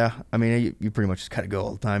 yeah, I mean, you pretty much just got to go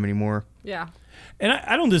all the time anymore. Yeah. And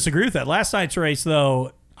I don't disagree with that. Last night's race,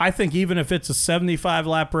 though, I think even if it's a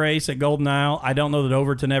 75-lap race at Golden Isle, I don't know that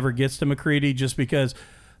Overton ever gets to McCready just because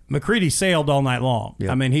McCready sailed all night long. Yep.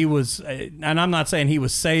 I mean, he was, and I'm not saying he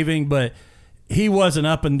was saving, but he wasn't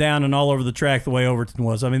up and down and all over the track the way Overton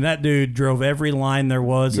was. I mean, that dude drove every line there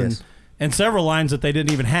was, yes. and several lines that they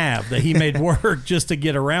didn't even have that he made work just to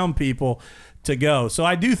get around people to go. So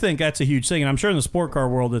I do think that's a huge thing, and I'm sure in the sport car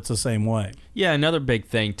world it's the same way. Yeah, another big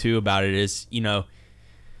thing too about it is, you know,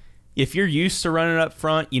 if you're used to running up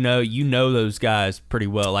front, you know those guys pretty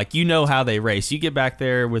well. Like, you know how they race. You get back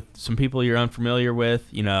there with some people you're unfamiliar with,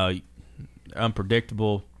 you know,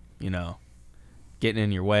 unpredictable, you know, getting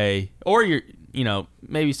in your way, or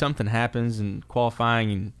maybe something happens in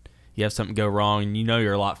qualifying and you have something go wrong, and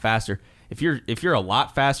you're a lot faster. If you're a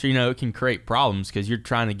lot faster, it can create problems because you're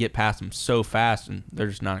trying to get past them so fast and they're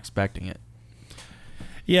just not expecting it.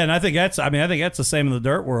 Yeah, and I think that's the same in the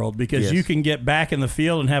dirt world because yes. you can get back in the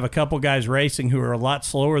field and have a couple guys racing who are a lot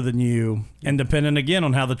slower than you, and depending again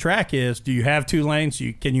on how the track is, do you have 2 lanes?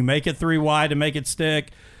 Can you make it 3 wide and make it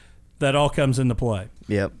stick? That all comes into play.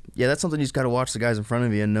 Yep. Yeah, that's something you just got to watch the guys in front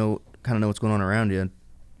of you and know what's going on around you.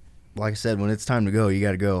 Like I said, when it's time to go, you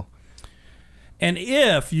got to go. And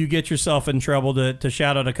if you get yourself in trouble, to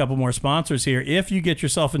shout out a couple more sponsors here, if you get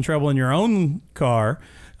yourself in trouble in your own car,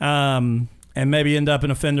 and maybe end up in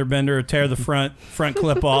a fender bender or tear the front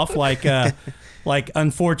clip off like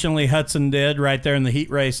unfortunately Hudson did right there in the heat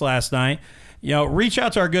race last night, reach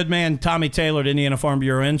out to our good man Tommy Taylor at Indiana Farm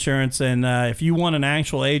Bureau Insurance, and if you want an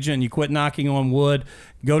actual agent and you quit knocking on wood,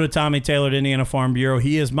 go to Tommy Taylor at Indiana Farm Bureau.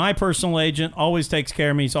 He is my personal agent, always takes care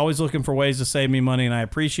of me. He's always looking for ways to save me money, and I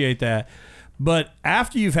appreciate that. But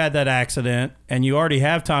after you've had that accident and you already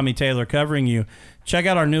have Tommy Taylor covering you, check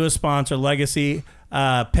out our newest sponsor, Legacy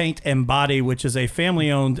Paint and Body, which is a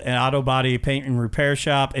family-owned auto body paint and repair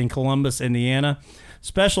shop in Columbus, Indiana.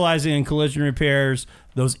 specializing in collision repairs,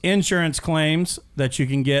 those insurance claims that you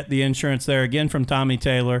can get the insurance there again from Tommy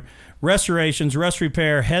Taylor, restorations, rust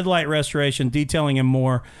repair, headlight restoration, detailing, and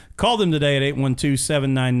more. Call them today at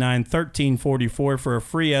 812-799-1344 for a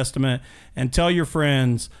free estimate, and tell your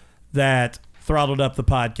friends that Throttled Up the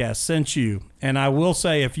podcast sent you. And I will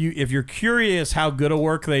say, if you're curious how good a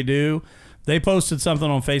work they do, they posted something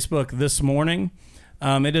on Facebook this morning.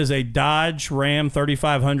 It is a Dodge Ram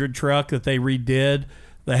 3500 truck that they redid.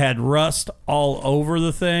 They had rust all over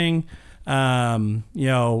the thing,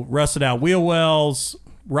 rusted out wheel wells,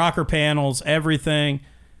 rocker panels, everything.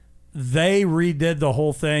 They redid the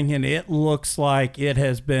whole thing, and it looks like it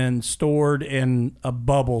has been stored in a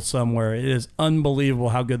bubble somewhere. It is unbelievable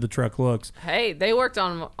how good the truck looks. Hey, they worked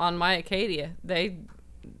on my Acadia.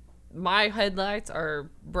 My headlights are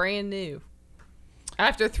brand new.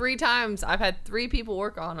 After 3 times, I've had 3 people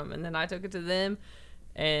work on them, and then I took it to them,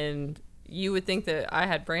 and you would think that I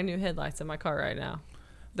had brand new headlights in my car right now.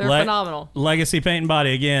 They're phenomenal. Legacy Paint and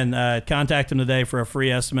Body. Again, contact them today for a free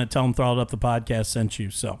estimate. Tell them Throttled Up the podcast sent you.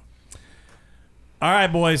 So, all right,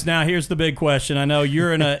 boys. Now here's the big question. I know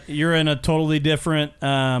you're in a totally different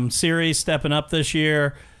series, stepping up this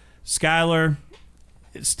year. Skylar,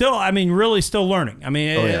 really still learning.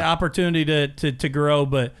 Opportunity to grow.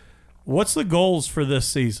 But what's the goals for this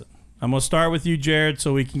season? I'm gonna start with you, Jared,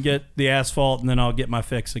 so we can get the asphalt, and then I'll get my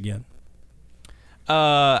fix again.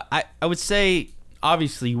 I would say,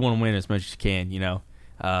 obviously, you want to win as much as you can.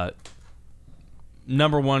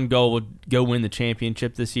 Number one goal would go win the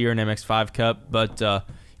championship this year in MX5 Cup. But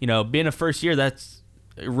being a first year, that's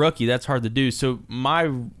a rookie. That's hard to do. So my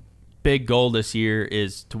big goal this year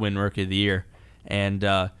is to win Rookie of the Year. And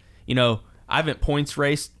I haven't points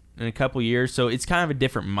raced in a couple years, so it's kind of a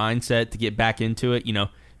different mindset to get back into it.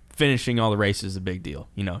 Finishing all the races is a big deal.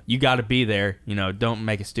 You got to be there. Don't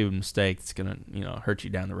make a stupid mistake. It's gonna hurt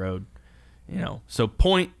you down the road. So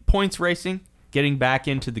points racing, getting back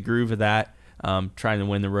into the groove of that, trying to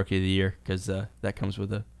win the Rookie of the Year, because that comes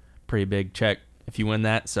with a pretty big check if you win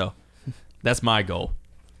that. So that's my goal.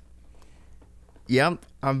 Yeah,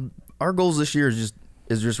 our goals this year is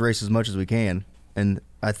just race as much as we can, and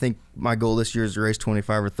I think my goal this year is to race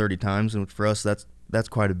 25 or 30 times, and for us that's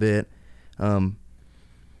quite a bit. I'm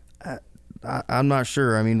not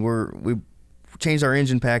sure. We changed our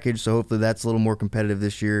engine package, so hopefully that's a little more competitive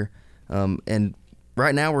this year. And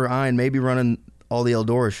right now we're eyeing maybe running all the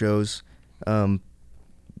Eldora shows to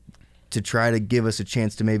try to give us a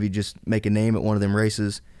chance to maybe just make a name at one of them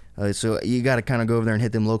races. So you got to kind of go over there and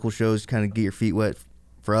hit them local shows, kind of get your feet wet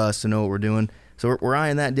for us to know what we're doing. So we're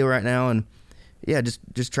eyeing that deal right now, and yeah,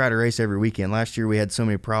 just try to race every weekend. Last year we had so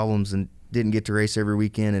many problems and didn't get to race every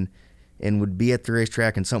weekend, and would be at the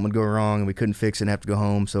racetrack and something would go wrong and we couldn't fix it and have to go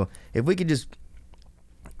home. So if we could just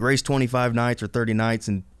race 25 nights or 30 nights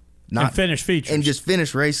and finish features and just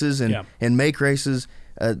finish races and make races,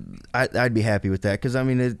 I'd be happy with that, because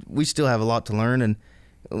we still have a lot to learn, and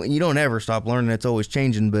you don't ever stop learning. It's always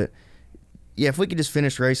changing. But yeah, if we could just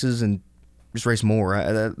finish races and just race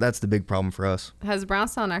more, that's the big problem for us. Has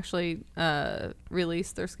Brownstown actually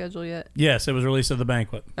released their schedule yet? Yes, it was released at the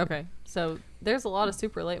banquet. Okay, so there's a lot of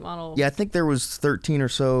super late model. Yeah, I think there was 13 or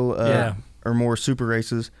so or more super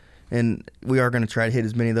races, and we are going to try to hit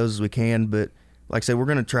as many of those as we can. But like I said, we're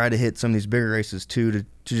going to try to hit some of these bigger races too, to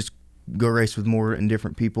just go race with more and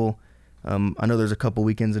different people. I know there's a couple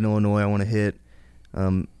weekends in Illinois I want to hit,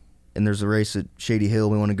 and there's a race at Shady Hill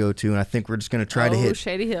we want to go to, and I think we're just going to try to hit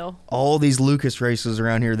Shady Hill, all these Lucas races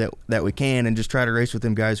around here that we can, and just try to race with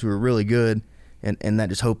them guys who are really good, and that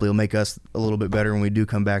just hopefully will make us a little bit better when we do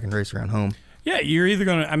come back and race around home. Yeah, you're either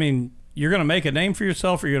going to, you're going to make a name for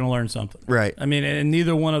yourself or you're going to learn something. Right. And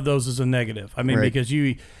neither one of those is a negative. Right. Because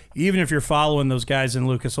even if you're following those guys in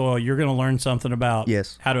Lucas Oil, you're going to learn something about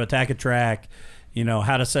how to attack a track,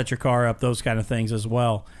 how to set your car up, those kind of things as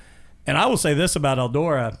well. And I will say this about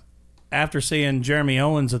Eldora. After seeing Jeremy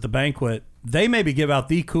Owens at the banquet, they maybe give out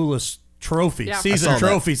the coolest trophies, season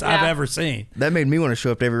trophies I've ever seen. That made me want to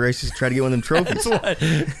show up to every race to try to get one of them trophies.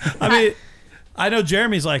 I know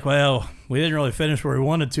Jeremy's like, well, we didn't really finish where we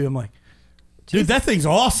wanted to. I'm like, dude, that thing's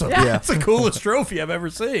awesome. Yeah. That's the coolest trophy I've ever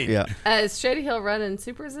seen. Yeah. Is Shady Hill running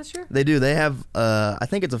supers this year? They do. They have, I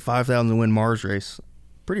think it's a 5,000 win Mars race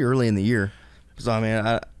pretty early in the year. So,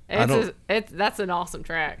 that's an awesome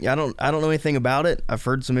track. Yeah, I don't know anything about it. I've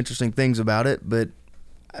heard some interesting things about it, but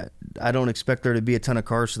I don't expect there to be a ton of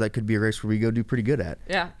cars, so that could be a race where we go do pretty good at.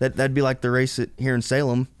 Yeah. That'd be like the race here in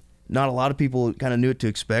Salem not a lot of people kind of knew what to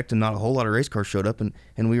expect, and not a whole lot of race cars showed up, and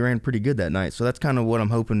we ran pretty good that night. So that's kind of what I'm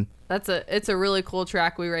hoping. It's a really cool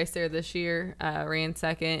track. We raced there this year, ran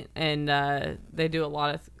second, and they do a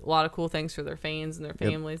lot of cool things for their fans and their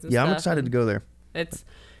families and stuff. I'm excited to go there.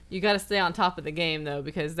 You got to stay on top of the game though,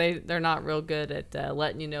 because they're not real good at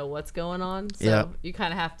letting you know what's going on. So you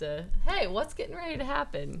kind of have to, hey, what's getting ready to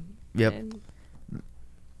happen? Yep. And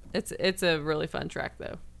it's a really fun track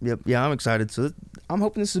though. Yep. Yeah, I'm excited. So I'm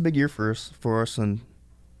hoping this is a big year for us. And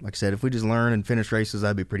like I said, if we just learn and finish races,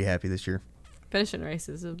 I'd be pretty happy this year. Finishing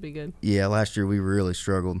races would be good. Yeah, last year we really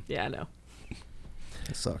struggled. Yeah, I know.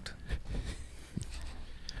 It sucked.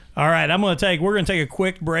 All right, we're going to take a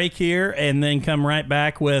quick break here and then come right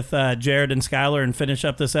back with Jared and Skylar and finish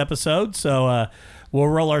up this episode. So we'll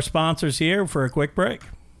roll our sponsors here for a quick break.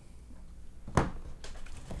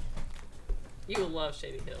 You will love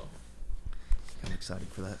Shady Hill. I'm excited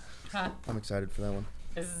for that. Huh? I'm excited for that one.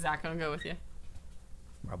 Is Zach going to go with you?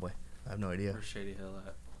 Probably. I have no idea. Where's Shady Hill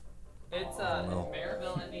at? It's in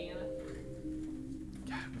Maryville, Indiana.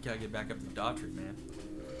 God, we got to get back up to Daughtry, man.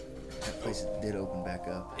 That place did open back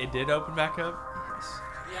up. It did open back up? Yes.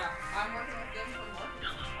 Yeah, I'm working with them for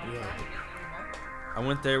marketing. Yeah. I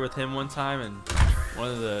went there with him one time, and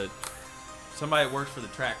somebody that works for the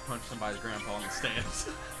track punched somebody's grandpa in the stands.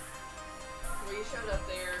 We showed up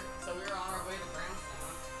there, so we were on our way to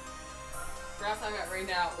Brownstown. Brownstown got rained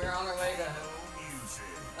out. We were on our way to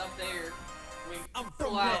up there. We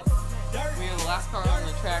flew out. We were the last car on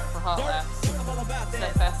the track for hot laps.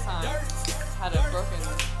 Set fast time. Had a broken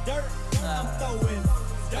spindle.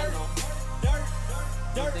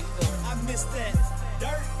 Big fill. I missed that.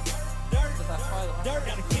 But that's probably the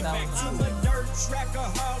Gotta get back to a dirt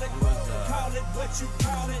trackaholic. Call it what you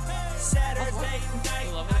call it. Saturday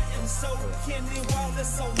night, I am so Kenny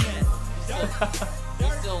Wallace on that. You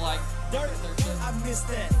still like Dirt. I missed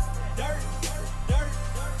that. Dirt.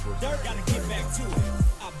 Gotta get back to it.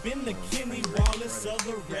 I've been the Kenny Wallace of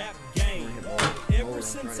the rap game. Ever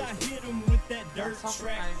since I hit him with that dirt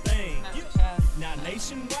track thing. Now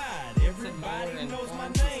nationwide, everybody knows my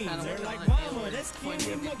name. They're like, mama, that's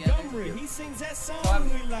Kenny Montgomery. He sings that song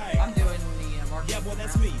we like. I'm doing the marketing. Yeah, well,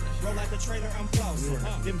 that's me. Roll like the trailer, I'm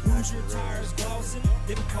flossing. Them Hoosier tires glossing.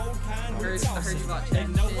 Them cold kind we're tossing. They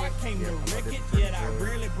know I came to wreck it, yet I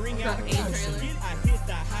rarely bring out caution. I hit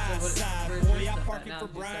the high side, boy, I park it for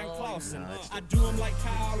Brian Clausen. I do them like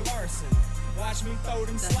Kyle Larson. Watch me throw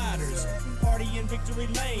them sliders. Party in Victory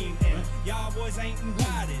Lane, and y'all boys ain't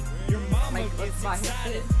invited. Your mama gets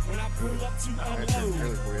excited when I pull up to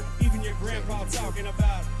unload. Even your grandpa talking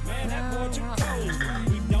about, man, that boy too cold.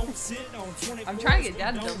 We don't sit on 24. I'm trying to get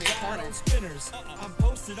Dad to throw me a corner. Spinners. I'm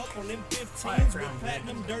posted up on them 15s with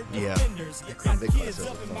platinum dirt defenders. Got kids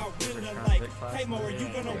up in my window like, hey Mo, are you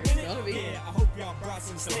gonna win it? Yeah, I hope y'all brought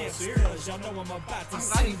some stamps, cause y'all know I'm about to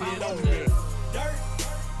send it on there.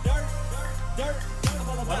 Dirt. I'm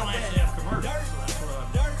all about that.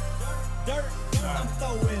 Dirt. I'm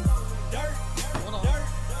throwing dirt.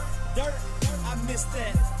 I missed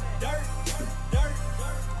that. Dirt.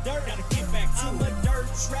 Gotta get back to a dirt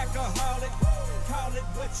trackaholic. Call it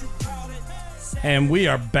what you call it. And we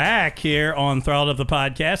are back here on Throttled Up the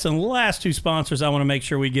Podcast. And the last two sponsors I want to make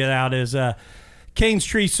sure we get out is Kane's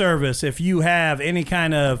Tree Service. If you have any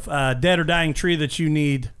kind of dead or dying tree that you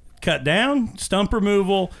need cut down, stump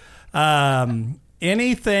removal,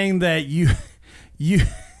 anything that you it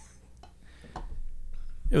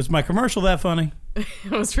was my commercial that funny?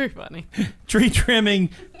 It was pretty funny. Tree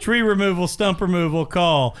trimming, tree removal, stump removal,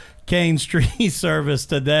 call Kane's Tree Service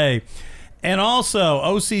today. And also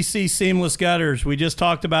OCC Seamless Gutters. We just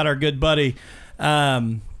talked about our good buddy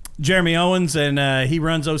Jeremy Owens, and he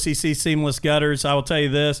runs OCC Seamless Gutters. I will tell you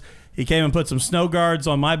this, he came and put some snow guards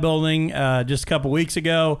on my building just a couple weeks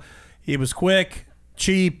ago. He was quick,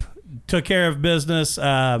 cheap, took care of business.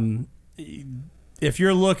 If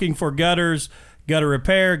you're looking for gutters, gutter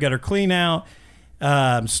repair, gutter clean out,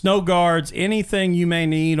 snow guards, anything you may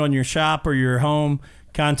need on your shop or your home,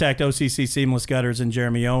 contact OCC Seamless Gutters and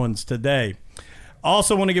Jeremy Owens today.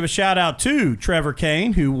 Also want to give a shout out to Trevor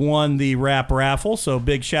Kane, who won the wrap raffle. So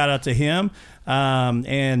big shout out to him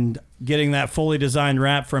and getting that fully designed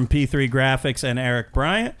wrap from P3 Graphics and Eric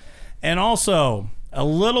Bryant. And also a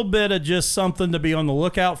little bit of just something to be on the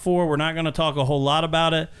lookout for. We're not going to talk a whole lot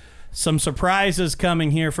about it. Some surprises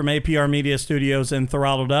coming here from APR Media Studios and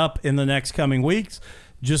Throttled Up in the next coming weeks.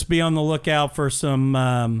 Just be on the lookout for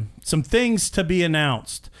some things to be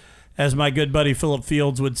announced. As my good buddy Philip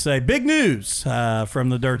Fields would say, big news from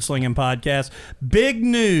the Dirt Slinging Podcast. Big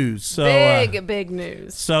news. So, big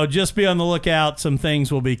news. So just be on the lookout. Some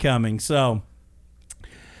things will be coming. So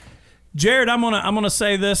Jared, I'm gonna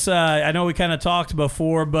say this. I know we kind of talked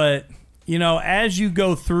before, but as you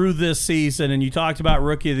go through this season, and you talked about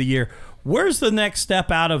Rookie of the Year, where's the next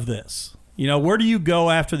step out of this? Where do you go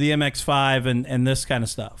after the MX-5 and this kind of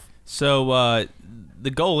stuff? So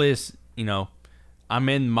the goal is, I'm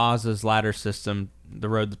in Mazda's ladder system, the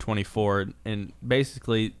Road to 24, and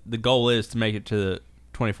basically the goal is to make it to the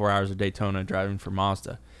 24 Hours of Daytona driving for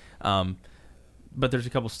Mazda. But there's a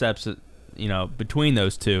couple steps between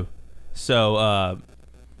those two. So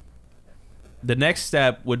the next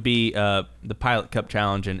step would be the Pilot Cup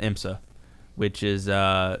Challenge in IMSA, which is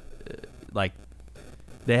they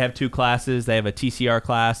have two classes. They have a TCR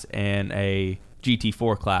class and a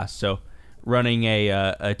GT4 class. So running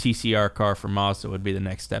a TCR car for Mazda would be the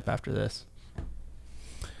next step after this.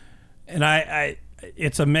 And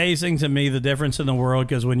it's amazing to me the difference in the world,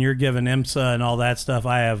 because when you're given IMSA and all that stuff,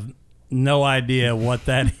 I have no idea what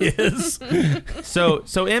that is. So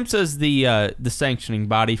IMSA is the sanctioning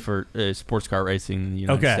body for sports car racing in the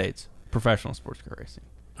United States, professional sports car racing.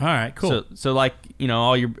 All right, cool. So like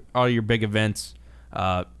all your big events,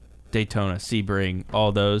 Daytona, Sebring,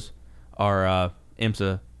 all those are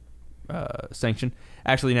IMSA sanctioned.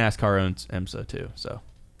 Actually, NASCAR owns IMSA too. So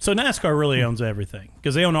NASCAR really owns everything,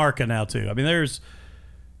 because they own ARCA now too. I mean, there's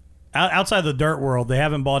outside the dirt world, they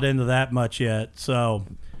haven't bought into that much yet. So,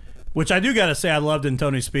 which I do got to say, I loved in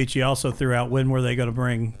Tony's speech. He also threw out when were they going to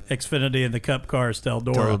bring Xfinity and the Cup cars to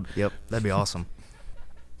Eldora. Yep, that'd be awesome.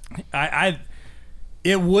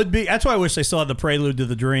 It would be. That's why I wish they still had the Prelude to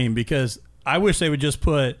the Dream, because I wish they would just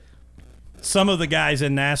put some of the guys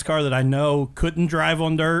in NASCAR that I know couldn't drive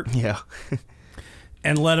on dirt. Yeah.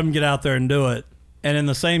 And let them get out there and do it. And in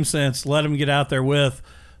the same sense, let them get out there with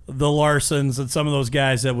the Larsons and some of those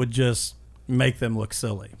guys that would just make them look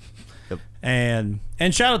silly. Yep. And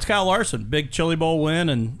shout out to Kyle Larson, big Chili Bowl win,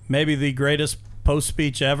 and maybe the greatest post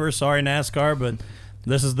speech ever. Sorry, NASCAR, but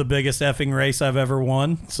this is the biggest effing race I've ever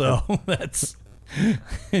won. So that's.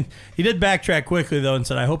 He did backtrack quickly though and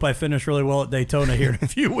said, "I hope I finish really well at Daytona here in a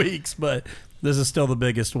few weeks, but this is still the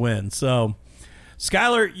biggest win." So,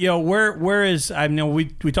 Skyler, where is? I know we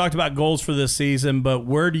talked about goals for this season, but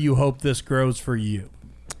where do you hope this grows for you?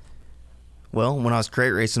 Well, when I was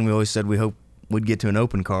crate racing, we always said we hope we'd get to an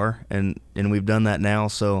open car, and we've done that now.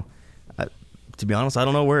 So, to be honest, I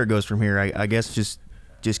don't know where it goes from here. I guess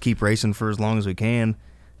just keep racing for as long as we can.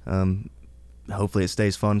 Hopefully, it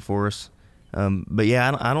stays fun for us. But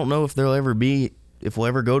yeah, I don't know if we'll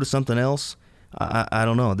ever go to something else. I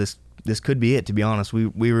don't know. This could be it, to be honest.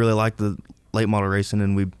 We really like the late model racing,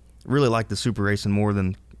 and we really like the super racing more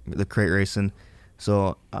than the crate racing.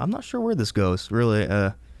 So I'm not sure where this goes. Really,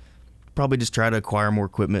 probably just try to acquire more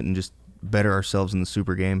equipment and just better ourselves in the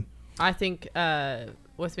super game. I think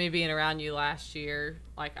with me being around you last year,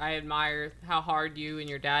 like, I admire how hard you and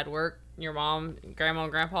your dad work. Your mom, grandma,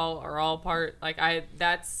 and grandpa are all part.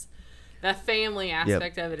 That family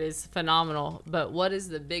aspect of it is phenomenal. But what is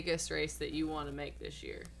the biggest race that you want to make this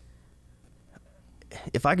year?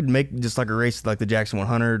 If I could make just like a race like the Jackson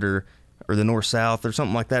 100 or the North South or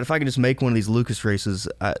something like that, if I could just make one of these Lucas races,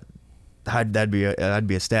 I'd be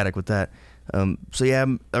ecstatic with that. So yeah,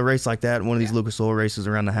 a race like that, one of these Lucas Oil races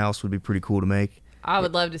around the house would be pretty cool to make. I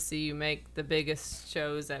would love to see you make the biggest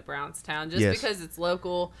shows at Brownstown, just because it's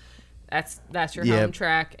local. That's your home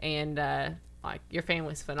track, and like, your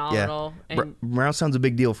family's phenomenal. Yeah. And Brownstown's a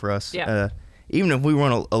big deal for us. Yeah. Even if we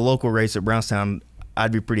run a local race at Brownstown,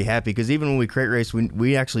 I'd be pretty happy, because even when we crate race,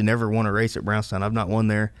 we actually never won a race at Brownstown. I've not won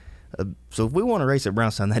there. So if we won a race at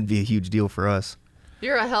Brownstown, that'd be a huge deal for us.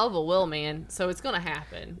 You're a hell of a will man, so it's going to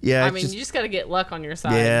happen. Yeah. I mean, you just got to get luck on your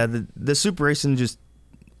side. Yeah, the super racing,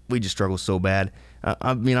 we just struggle so bad.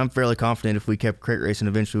 I mean, I'm fairly confident if we kept crate racing,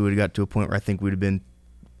 eventually we would have got to a point where I think we'd have been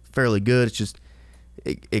fairly good. It's just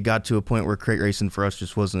it got to a point where crate racing for us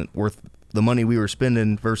just wasn't worth the money we were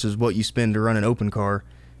spending versus what you spend to run an open car.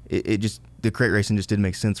 The crate racing just didn't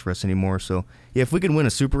make sense for us anymore. So yeah, if we could win a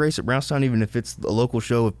super race at Brownstown, even if it's a local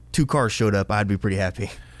show, if 2 cars showed up, I'd be pretty happy.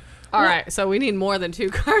 All right, so we need more than 2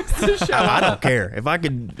 cars to show up. I don't care.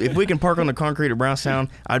 If we can park on the concrete at Brownstown,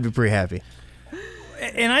 I'd be pretty happy.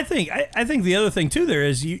 And I think the other thing too there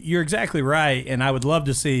is you're exactly right, and I would love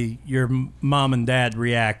to see your mom and dad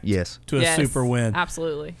react to a super win.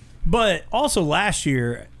 Absolutely. But also last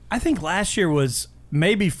year, I think last year was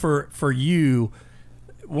maybe for you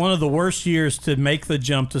one of the worst years to make the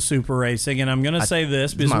jump to super racing. And I'm going to say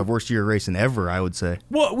this. This is my worst year of racing ever, I would say.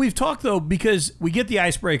 Well, we've talked, though, because we get the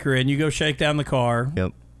icebreaker in, you go shake down the car.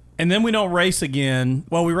 Yep. And then we don't race again.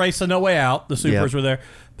 Well, we raced the No Way Out. The supers were there.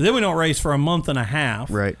 But then we don't race for a month and a half.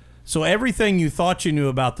 Right. So everything you thought you knew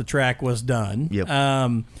about the track was done. Yep.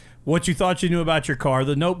 what you thought you knew about your car,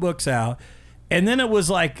 the notebook's out. And then it was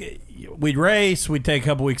like we'd race, we'd take a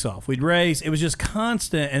couple weeks off. We'd race. It was just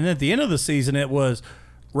constant. And then at the end of the season, it was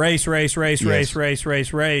race.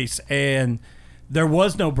 And there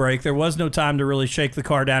was no break. There was no time to really shake the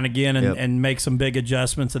car down again and make some big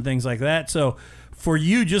adjustments and things like that. So for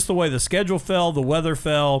you, just the way the schedule fell, the weather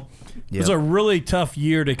fell, it was a really tough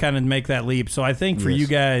year to kind of make that leap. So I think for you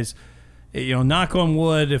guys, knock on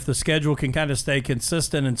wood, if the schedule can kind of stay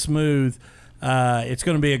consistent and smooth, it's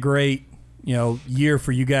going to be a great year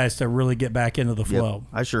for you guys to really get back into the flow.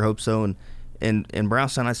 I sure hope so. And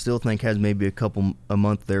Brownstown, I still think, has maybe a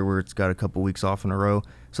month there where it's got a couple weeks off in a row.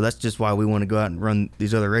 So that's just why we want to go out and run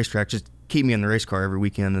these other racetracks. Just keep me in the race car every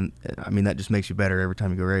weekend, and I mean that just makes you better every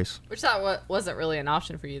time you go race. Which that wasn't really an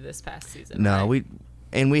option for you this past season. No, right?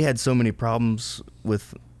 we had so many problems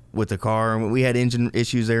with the car. We had engine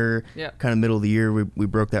issues there. Kind of middle of the year, we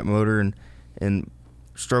broke that motor and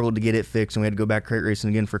struggled to get it fixed, and we had to go back crate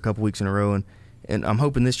racing again for a couple weeks in a row. And I'm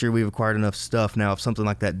hoping this year we've acquired enough stuff now. If something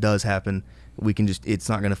like that does happen, we can it's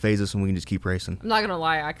not going to phase us, and we can just keep racing. I'm not going to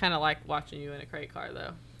lie, I kind of like watching you in a crate car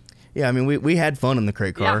though. Yeah, I mean we had fun in the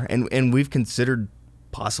crate car, and we've considered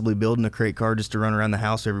possibly building a crate car just to run around the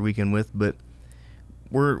house every weekend with, but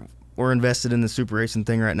we're invested in the super racing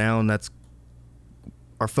thing right now, and that's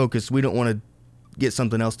our focus. We don't want to get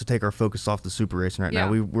something else to take our focus off the super racing right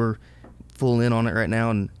now. We're full in on it right now,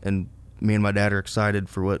 and me and my dad are excited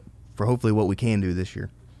for hopefully what we can do this year.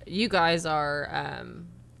 You guys are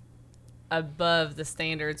above the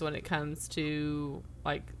standards when it comes to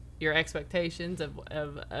like your expectations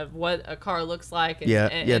of what a car looks like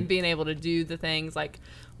and being able to do the things like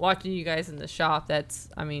watching you guys in the shop. That's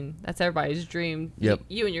everybody's dream.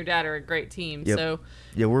 You and your dad are a great team. So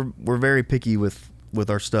we're very picky with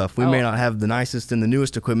our stuff. We may not have the nicest and the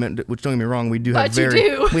newest equipment, which don't get me wrong, we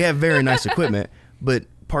have very nice equipment, but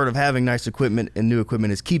part of having nice equipment and new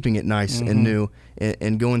equipment is keeping it nice and new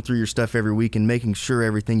and going through your stuff every week and making sure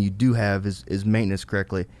everything you do have is maintenance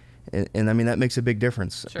correctly. And I mean, that makes a big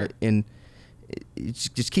difference. Sure. And it's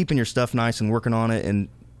just keeping your stuff nice and working on it, and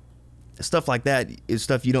stuff like that is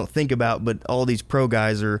stuff you don't think about, but all these pro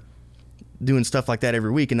guys are doing stuff like that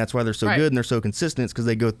every week, and that's why they're so good and they're so consistent. It's because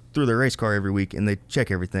they go through their race car every week and they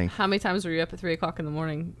check everything. How many times were you up at 3 o'clock in the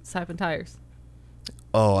morning siping tires?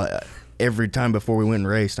 Every time before we went and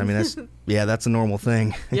raced. I mean, that's a normal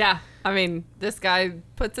thing. Yeah, I mean, this guy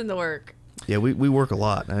puts in the work. Yeah, we work a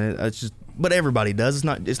lot. But everybody does.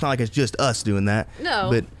 It's not like it's just us doing that. No.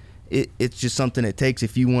 But it's just something it takes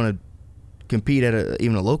if you want to compete at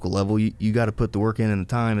even a local level. You got to put the work in and the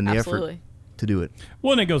time and the effort to do it.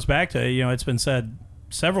 Well, and it goes back to, it's been said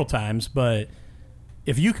several times, but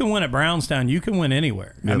if you can win at Brownstown, you can win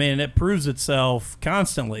anywhere. Yep. I mean, it proves itself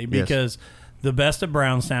constantly because the best at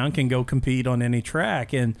Brownstown can go compete on any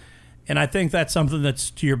track. And I think that's something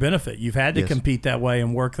that's to your benefit. You've had to compete that way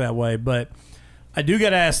and work that way. But I do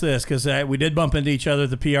got to ask this because we did bump into each other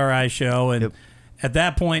at the PRI show. And at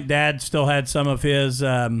that point, Dad still had some of his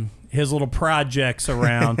little projects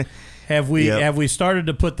around. Have we started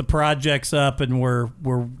to put the projects up and we're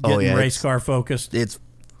getting race car focused? It's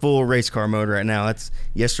full race car mode right now.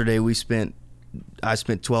 Yesterday I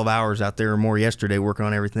spent 12 hours out there or more yesterday working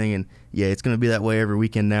on everything, and it's going to be that way every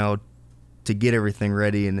weekend now to get everything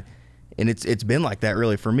ready, and it's been like that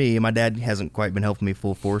really for me. My dad hasn't quite been helping me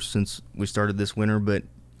full force since we started this winter, but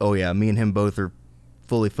me and him both are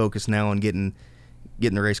fully focused now on getting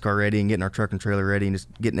the race car ready and getting our truck and trailer ready and just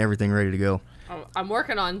getting everything ready to go. I'm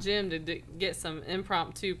working on Jim to get some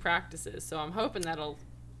impromptu practices, so I'm hoping that'll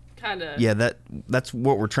kind of... Yeah, that's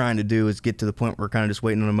what we're trying to do, is get to the point where we're kind of just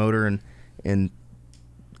waiting on a motor, and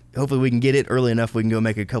hopefully we can get it early enough we can go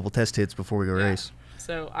make a couple test hits before we go race.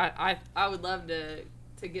 So I would love to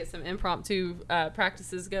get some impromptu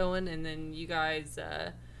practices going, and then you guys...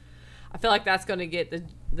 I feel like that's going to get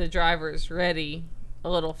the drivers ready a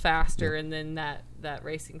little faster, and then that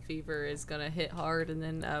racing fever is going to hit hard, and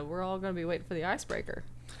then we're all going to be waiting for the icebreaker.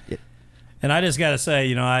 Yeah. And I just got to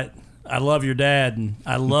say, I love your dad, and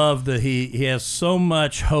I love that he has so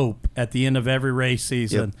much hope at the end of every race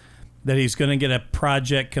season that he's going to get a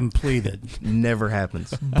project completed. Never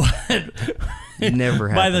happens. But never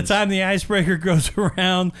happens. By the time the icebreaker goes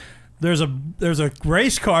around, there's a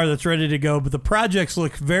race car that's ready to go, but the projects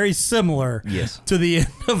look very similar to the end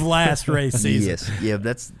of last race season. Yes. Yeah,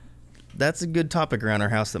 that's a good topic around our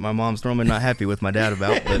house that my mom's normally not happy with my dad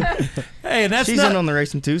about. But hey, she's in on the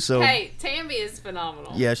racing too. So hey, Tammy is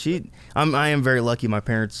phenomenal. Yeah, I am very lucky. My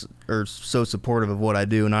parents are so supportive of what I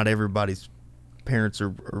do. Not everybody's parents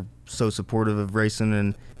are so supportive of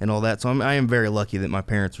racing and all that. So I am very lucky that my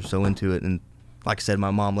parents are so into it, and like I said,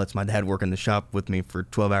 my mom lets my dad work in the shop with me for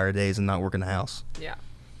 12-hour days and not work in the house. Yeah.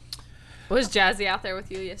 Was Jazzy out there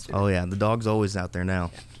with you yesterday? Oh, yeah. The dog's always out there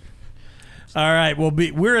now. All right. Well,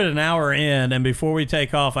 we're at an hour in, and before we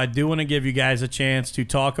take off, I do want to give you guys a chance to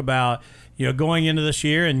talk about, going into this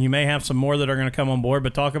year, and you may have some more that are going to come on board,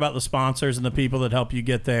 but talk about the sponsors and the people that help you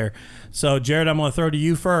get there. So, Jared, I'm going to throw to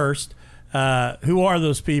you first. Who are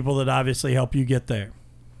those people that obviously help you get there?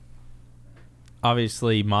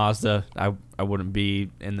 Obviously, Mazda. I wouldn't be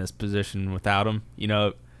in this position without them.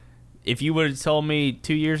 If you would have told me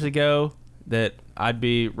 2 years ago that I'd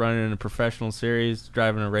be running in a professional series,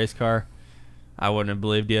 driving a race car, I wouldn't have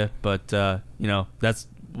believed you. But, that's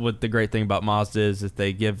what the great thing about Mazda is that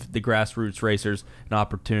they give the grassroots racers an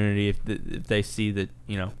opportunity. If they see that,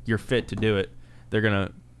 you're fit to do it, they're going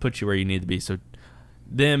to put you where you need to be. So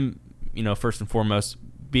them, first and foremost,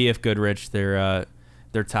 BF Goodrich, their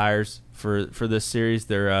tires for this series,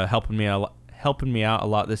 they're helping me out a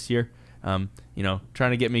lot this year. Trying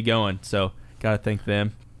to get me going. So got to thank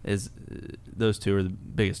them. Those two are the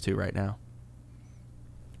biggest two right now.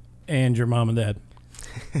 And your mom and dad.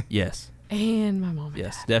 Yes. And my mom.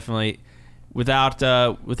 Yes, definitely. Without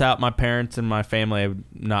my parents and my family, I would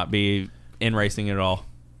not be in racing at all.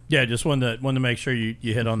 Yeah, just wanted to make sure you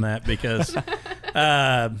hit on that because,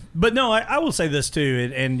 but no, I will say this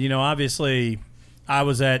too, and obviously, I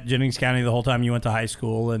was at Jennings County the whole time you went to high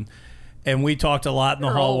school, and we talked a lot in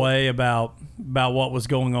the hallway about what was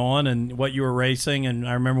going on and what you were racing, and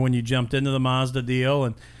I remember when you jumped into the Mazda deal,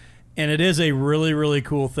 and it is a really, really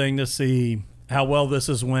cool thing to see how well this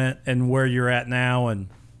has went and where you're at now. And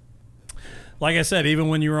like I said, even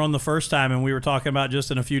when you were on the first time and we were talking about just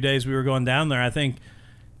in a few days we were going down there, I think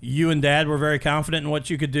you and Dad were very confident in what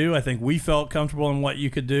you could do. I think we felt comfortable in what you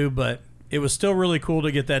could do, but it was still really cool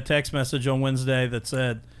to get that text message on Wednesday that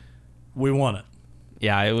said, we won it.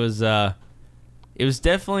 Yeah, it was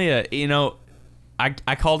definitely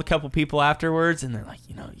I called a couple people afterwards and they're like,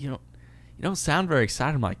 you don't sound very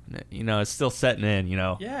excited. I'm like, it's still setting in,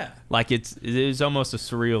 Yeah. Like it was almost a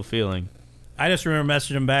surreal feeling. I just remember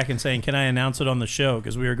messaging him back and saying, can I announce it on the show?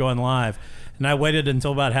 Because we were going live. And I waited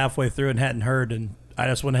until about halfway through and hadn't heard, and I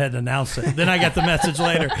just went ahead and announced it. Then I got the message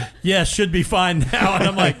later, yes, should be fine now. And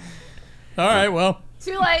I'm like, all right, well.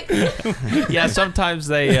 Too late. Yeah, sometimes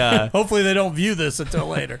they... hopefully they don't view this until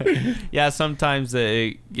later. Yeah, sometimes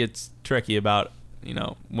it gets tricky about,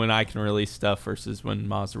 when I can release stuff versus when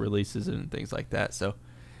Mazda releases it and things like that. So,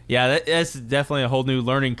 yeah, that's definitely a whole new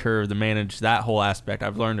learning curve to manage that whole aspect.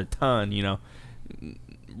 I've learned a ton,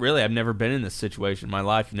 Really, I've never been in this situation in my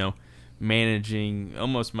life, managing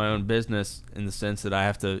almost my own business in the sense that I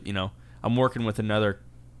have to, I'm working with another,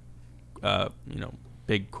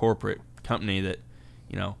 big corporate company that,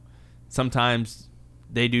 sometimes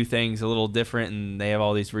they do things a little different and they have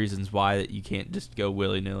all these reasons why that you can't just go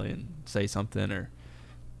willy-nilly and say something or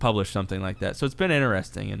publish something like that. So it's been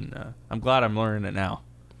interesting, and I'm glad I'm learning it now.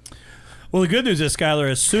 Well, the good news is, Skyler,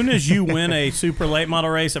 as soon as you win a super late model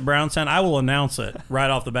race at Brownstown, I will announce it right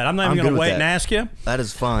off the bat. I'm not even going to wait and ask you. That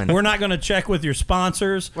is fine. We're not going to check with your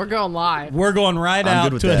sponsors. We're going live. We're going right out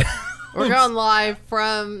good with to that. it. We're going live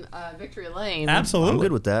from Victory Lane. Absolutely. I'm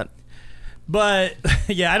good with that. But,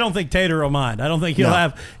 yeah, I don't think Tater will mind. I don't think he'll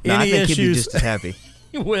have any I think issues he'd be just as happy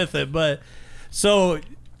with it. But so,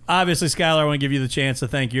 obviously, Skyler, I want to give you the chance to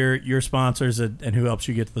thank your sponsors and who helps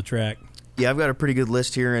you get to the track. Yeah, I've got a pretty good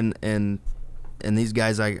list here, and these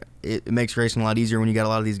guys, it makes racing a lot easier when you got a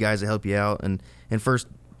lot of these guys that help you out. And first,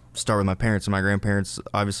 start with my parents and my grandparents.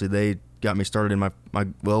 Obviously, they got me started in my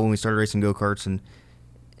when we started racing go-karts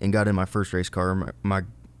and got in my first race car.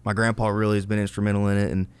 My grandpa really has been instrumental in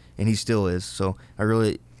it, and he still is. So I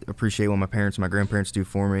really appreciate what my parents and my grandparents do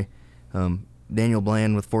for me. Daniel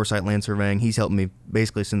Bland with Foresight Land Surveying, he's helped me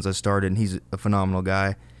basically since I started, and he's a phenomenal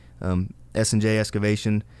guy. S&J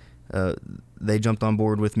Excavation, they jumped on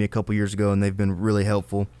board with me a couple years ago, and they've been really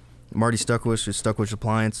helpful. Marty Stuckwish is Stuckwish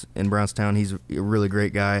Appliance in Brownstown. He's a really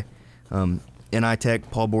great guy. NI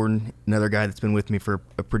Tech, Paul Borden, another guy that's been with me for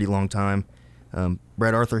a pretty long time.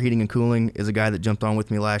 Brett Arthur Heating and Cooling is a guy that jumped on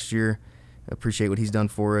with me last year. Appreciate what he's done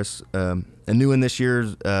for us. A new one this year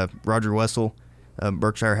is Roger Wessel,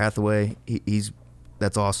 Berkshire Hathaway.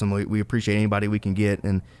 That's awesome. We appreciate anybody we can get,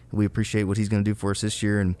 and we appreciate what he's going to do for us this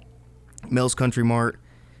year. And Mel's Country Mart,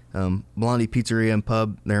 Blondie Pizzeria and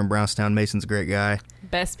Pub there in Brownstown. Mason's a great guy.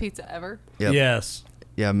 Best pizza ever. Yep. Yes.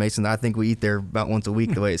 Yeah, Mason, I think we eat there about once a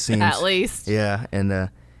week the way it seems. At least. Yeah, and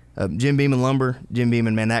Jim Beeman Lumber. Jim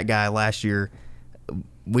Beeman, man, that guy last year,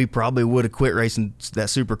 we probably would have quit racing that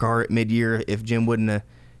supercar at mid-year if Jim wouldn't have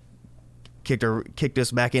kicked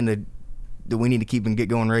us back into that we need to keep and get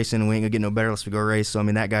going racing, and we ain't gonna get no better unless we go race. So I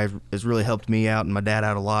mean, that guy has really helped me out and my dad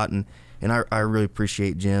out a lot, and I really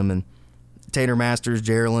appreciate Jim and Tater Masters,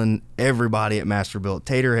 Geraldine, everybody at Masterbuilt.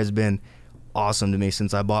 Tater has been awesome to me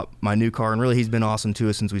since I bought my new car, and really he's been awesome to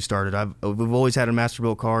us since we started. We've always had a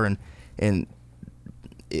Masterbuilt car, and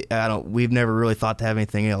we've never really thought to have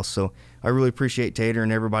anything else. So I really appreciate Tater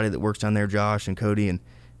and everybody that works down there, Josh and Cody, and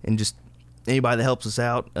just anybody that helps us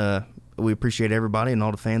out. We appreciate everybody and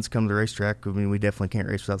all the fans come to the racetrack. I mean, we definitely can't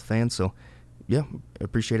race without the fans. So, yeah,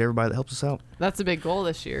 appreciate everybody that helps us out. That's a big goal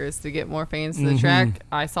this year, is to get more fans to the track.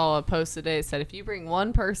 I saw a post today that said if you bring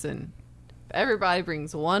one person, if everybody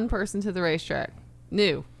brings one person to the racetrack,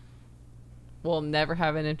 we'll never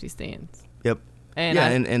have an empty stands. Yep. And,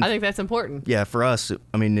 yeah, I think that's important. Yeah, for us,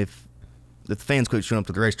 I mean, if the fans quit showing up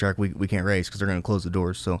to the racetrack, we can't race because they're going to close the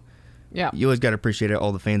doors. So, yeah, you always got to appreciate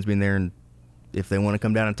all the fans being there, and if they want to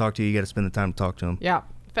come down and talk to you got to spend the time to talk to them. Yeah.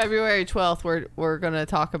 February 12th, we're going to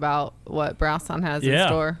talk about what Brownstown has in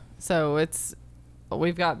store. So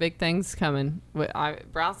we've got big things coming.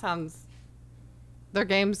 Brownstown's, their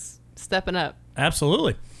game's stepping up.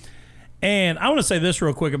 Absolutely. And I want to say this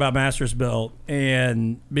real quick about Mastersbuilt,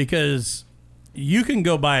 and because you can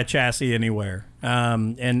go buy a chassis anywhere,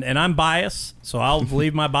 and I'm biased, so I'll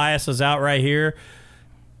leave my biases out right here.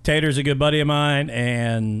 Tater's a good buddy of mine,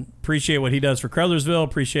 and appreciate what he does for Crothersville.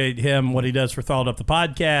 Appreciate him, what he does for Throttled Up the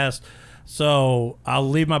podcast. So I'll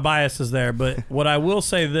leave my biases there. But what I will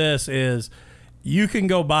say this is you can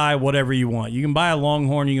go buy whatever you want. You can buy a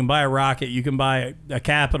Longhorn. You can buy a Rocket. You can buy a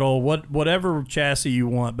Capital, whatever chassis you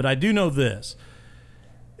want. But I do know this.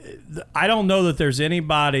 I don't know that there's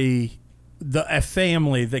anybody, a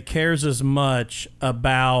family, that cares as much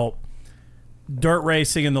about dirt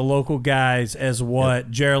racing and the local guys as what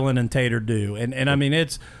Geraldine and Tater do. And I mean,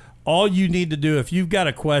 it's all you need to do. If you've got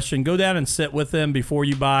a question, go down and sit with them before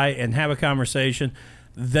you buy and have a conversation.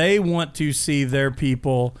 They want to see their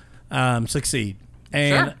people succeed.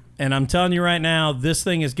 And I'm telling you right now, this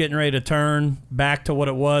thing is getting ready to turn back to what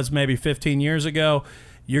it was maybe 15 years ago.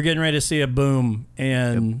 You're getting ready to see a boom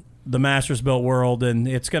in the Mastersbuilt world, and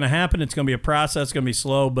it's going to happen. It's going to be a process. It's going to be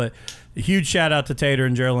slow, but a huge shout out to Tater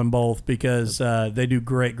and Geraldine both, because they do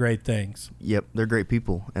great things. Yep, they're great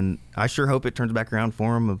people, and I sure hope it turns back around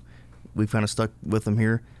for them. We've kind of stuck with them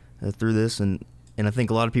here through this, and I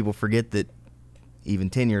think a lot of people forget that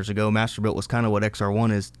even 10 years ago, Masterbuilt was kind of what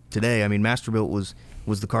XR1 is today. I mean, Masterbuilt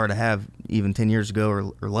was the car to have even 10 years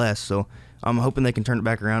ago or less, so I'm hoping they can turn it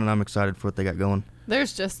back around, and I'm excited for what they got going.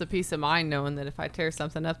 There's just the peace of mind knowing that if I tear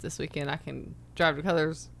something up this weekend, I can drive to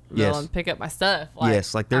Colorsville and pick up my stuff.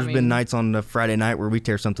 Like there's been nights on the Friday night where we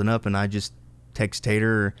tear something up, and I just text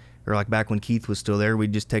Tater, or like back when Keith was still there,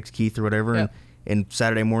 we'd just text Keith or whatever, and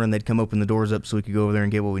Saturday morning they'd come open the doors up so we could go over there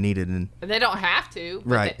and get what we needed. And they don't have to,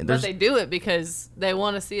 but but they do it because they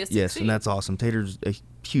want to see us succeed. Yes, and that's awesome. Tater's a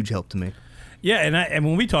huge help to me. Yeah, and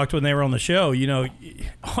when we talked when they were on the show, you know,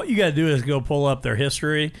 all you got to do is go pull up their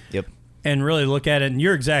history. Yep. And really look at it, and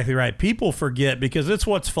you're exactly right. People forget because it's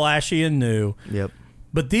what's flashy and new. Yep.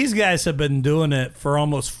 But these guys have been doing it for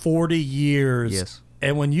almost 40 years. Yes.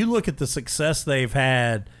 And when you look at the success they've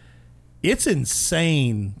had, it's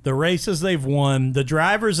insane. The races they've won, the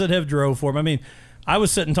drivers that have drove for them. I mean, I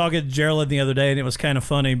was sitting talking to Geraldine the other day, and it was kind of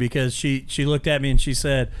funny because she looked at me and she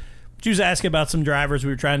said, she was asking about some drivers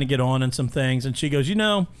we were trying to get on and some things, and she goes, you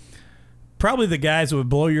know, probably the guys that would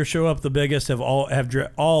blow your show up the biggest have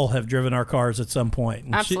driven our cars at some point.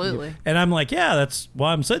 And absolutely. And I'm like, yeah, that's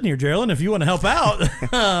why I'm sitting here, Geraldine. If you want to help out,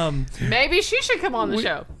 maybe she should come on the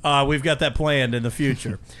show. We've got that planned in the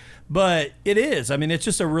future. But it is. I mean, it's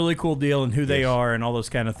just a really cool deal and who they are and all those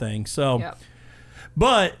kind of things. So,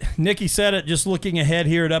 but Nikki said it. Just looking ahead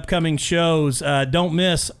here at upcoming shows, don't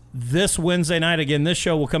miss this Wednesday night. Again, this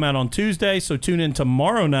show will come out on Tuesday, so tune in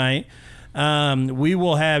tomorrow night. We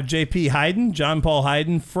will have JP Hayden, John Paul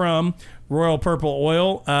Hayden from Royal Purple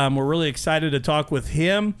Oil. We're really excited to talk with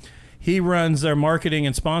him. He runs their marketing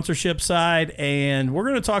and sponsorship side, and we're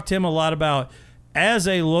going to talk to him a lot about, as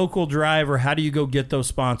a local driver, how do you go get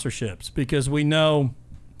those sponsorships? Because we know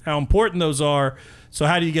how important those are. So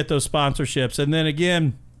how do you get those sponsorships? And then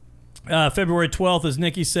again, February 12th, as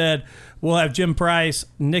Nikki said, we'll have Jim Price,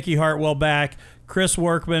 Nikki Hartwell back, Chris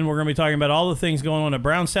Workman. We're going to be talking about all the things going on at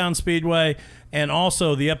Brownstown Speedway, and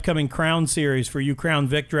also the upcoming Crown Series for you Crown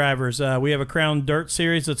Vic drivers. We have a Crown Dirt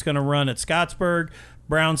Series that's going to run at Scottsburg,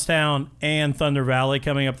 Brownstown, and Thunder Valley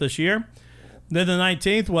coming up this year. Then the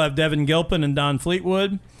 19th, we'll have Devin Gilpin and Don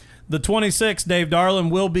Fleetwood. The 26th, Dave Darlin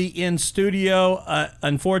will be in studio.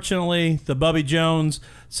 Unfortunately, the Bubby Jones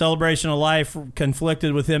Celebration of Life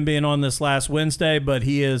conflicted with him being on this last Wednesday, but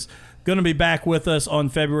he is going to be back with us on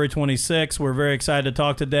February 26th. We're very excited to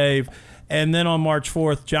talk to Dave. And then on March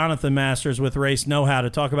 4th, Jonathan Masters with Race Know-How to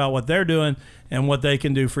talk about what they're doing and what they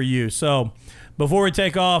can do for you. So before we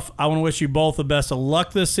take off, I want to wish you both the best of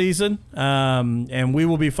luck this season. And we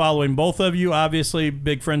will be following both of you, obviously,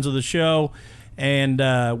 big friends of the show.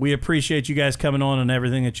 And we appreciate you guys coming on and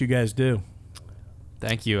everything that you guys do.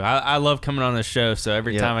 Thank you. I love coming on the show, so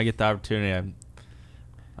every time I get the opportunity,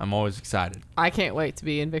 I'm always excited. I can't wait to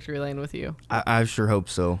be in Victory Lane with you. I sure hope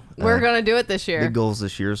so. We're going to do it this year. Big goals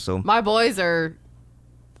this year, so. My boys are.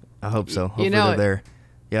 I hope so. Hopefully they're there.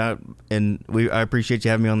 Yeah, and I appreciate you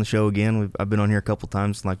having me on the show again. I've been on here a couple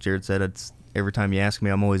times. Like Jared said, it's every time you ask me,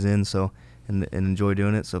 I'm always in, so and enjoy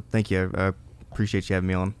doing it. So thank you. I appreciate you having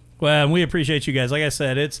me on. Well, and we appreciate you guys. Like I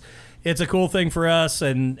said, it's a cool thing for us,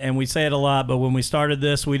 and we say it a lot, but when we started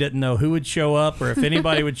this, we didn't know who would show up or if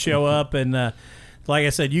anybody would show up. And like I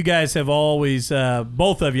said, you guys have always,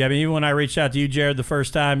 both of you, I mean, even when I reached out to you, Jared, the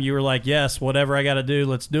first time, you were like, yes, whatever I got to do,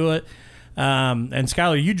 let's do it. And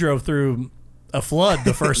Skylar, you drove through a flood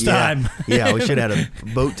the first time. Yeah, we should have had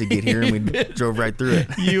a boat to get here, and we drove right through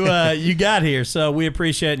it. You got here, so we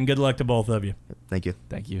appreciate it, and good luck to both of you. Thank you.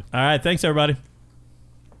 Thank you. All right, thanks, everybody.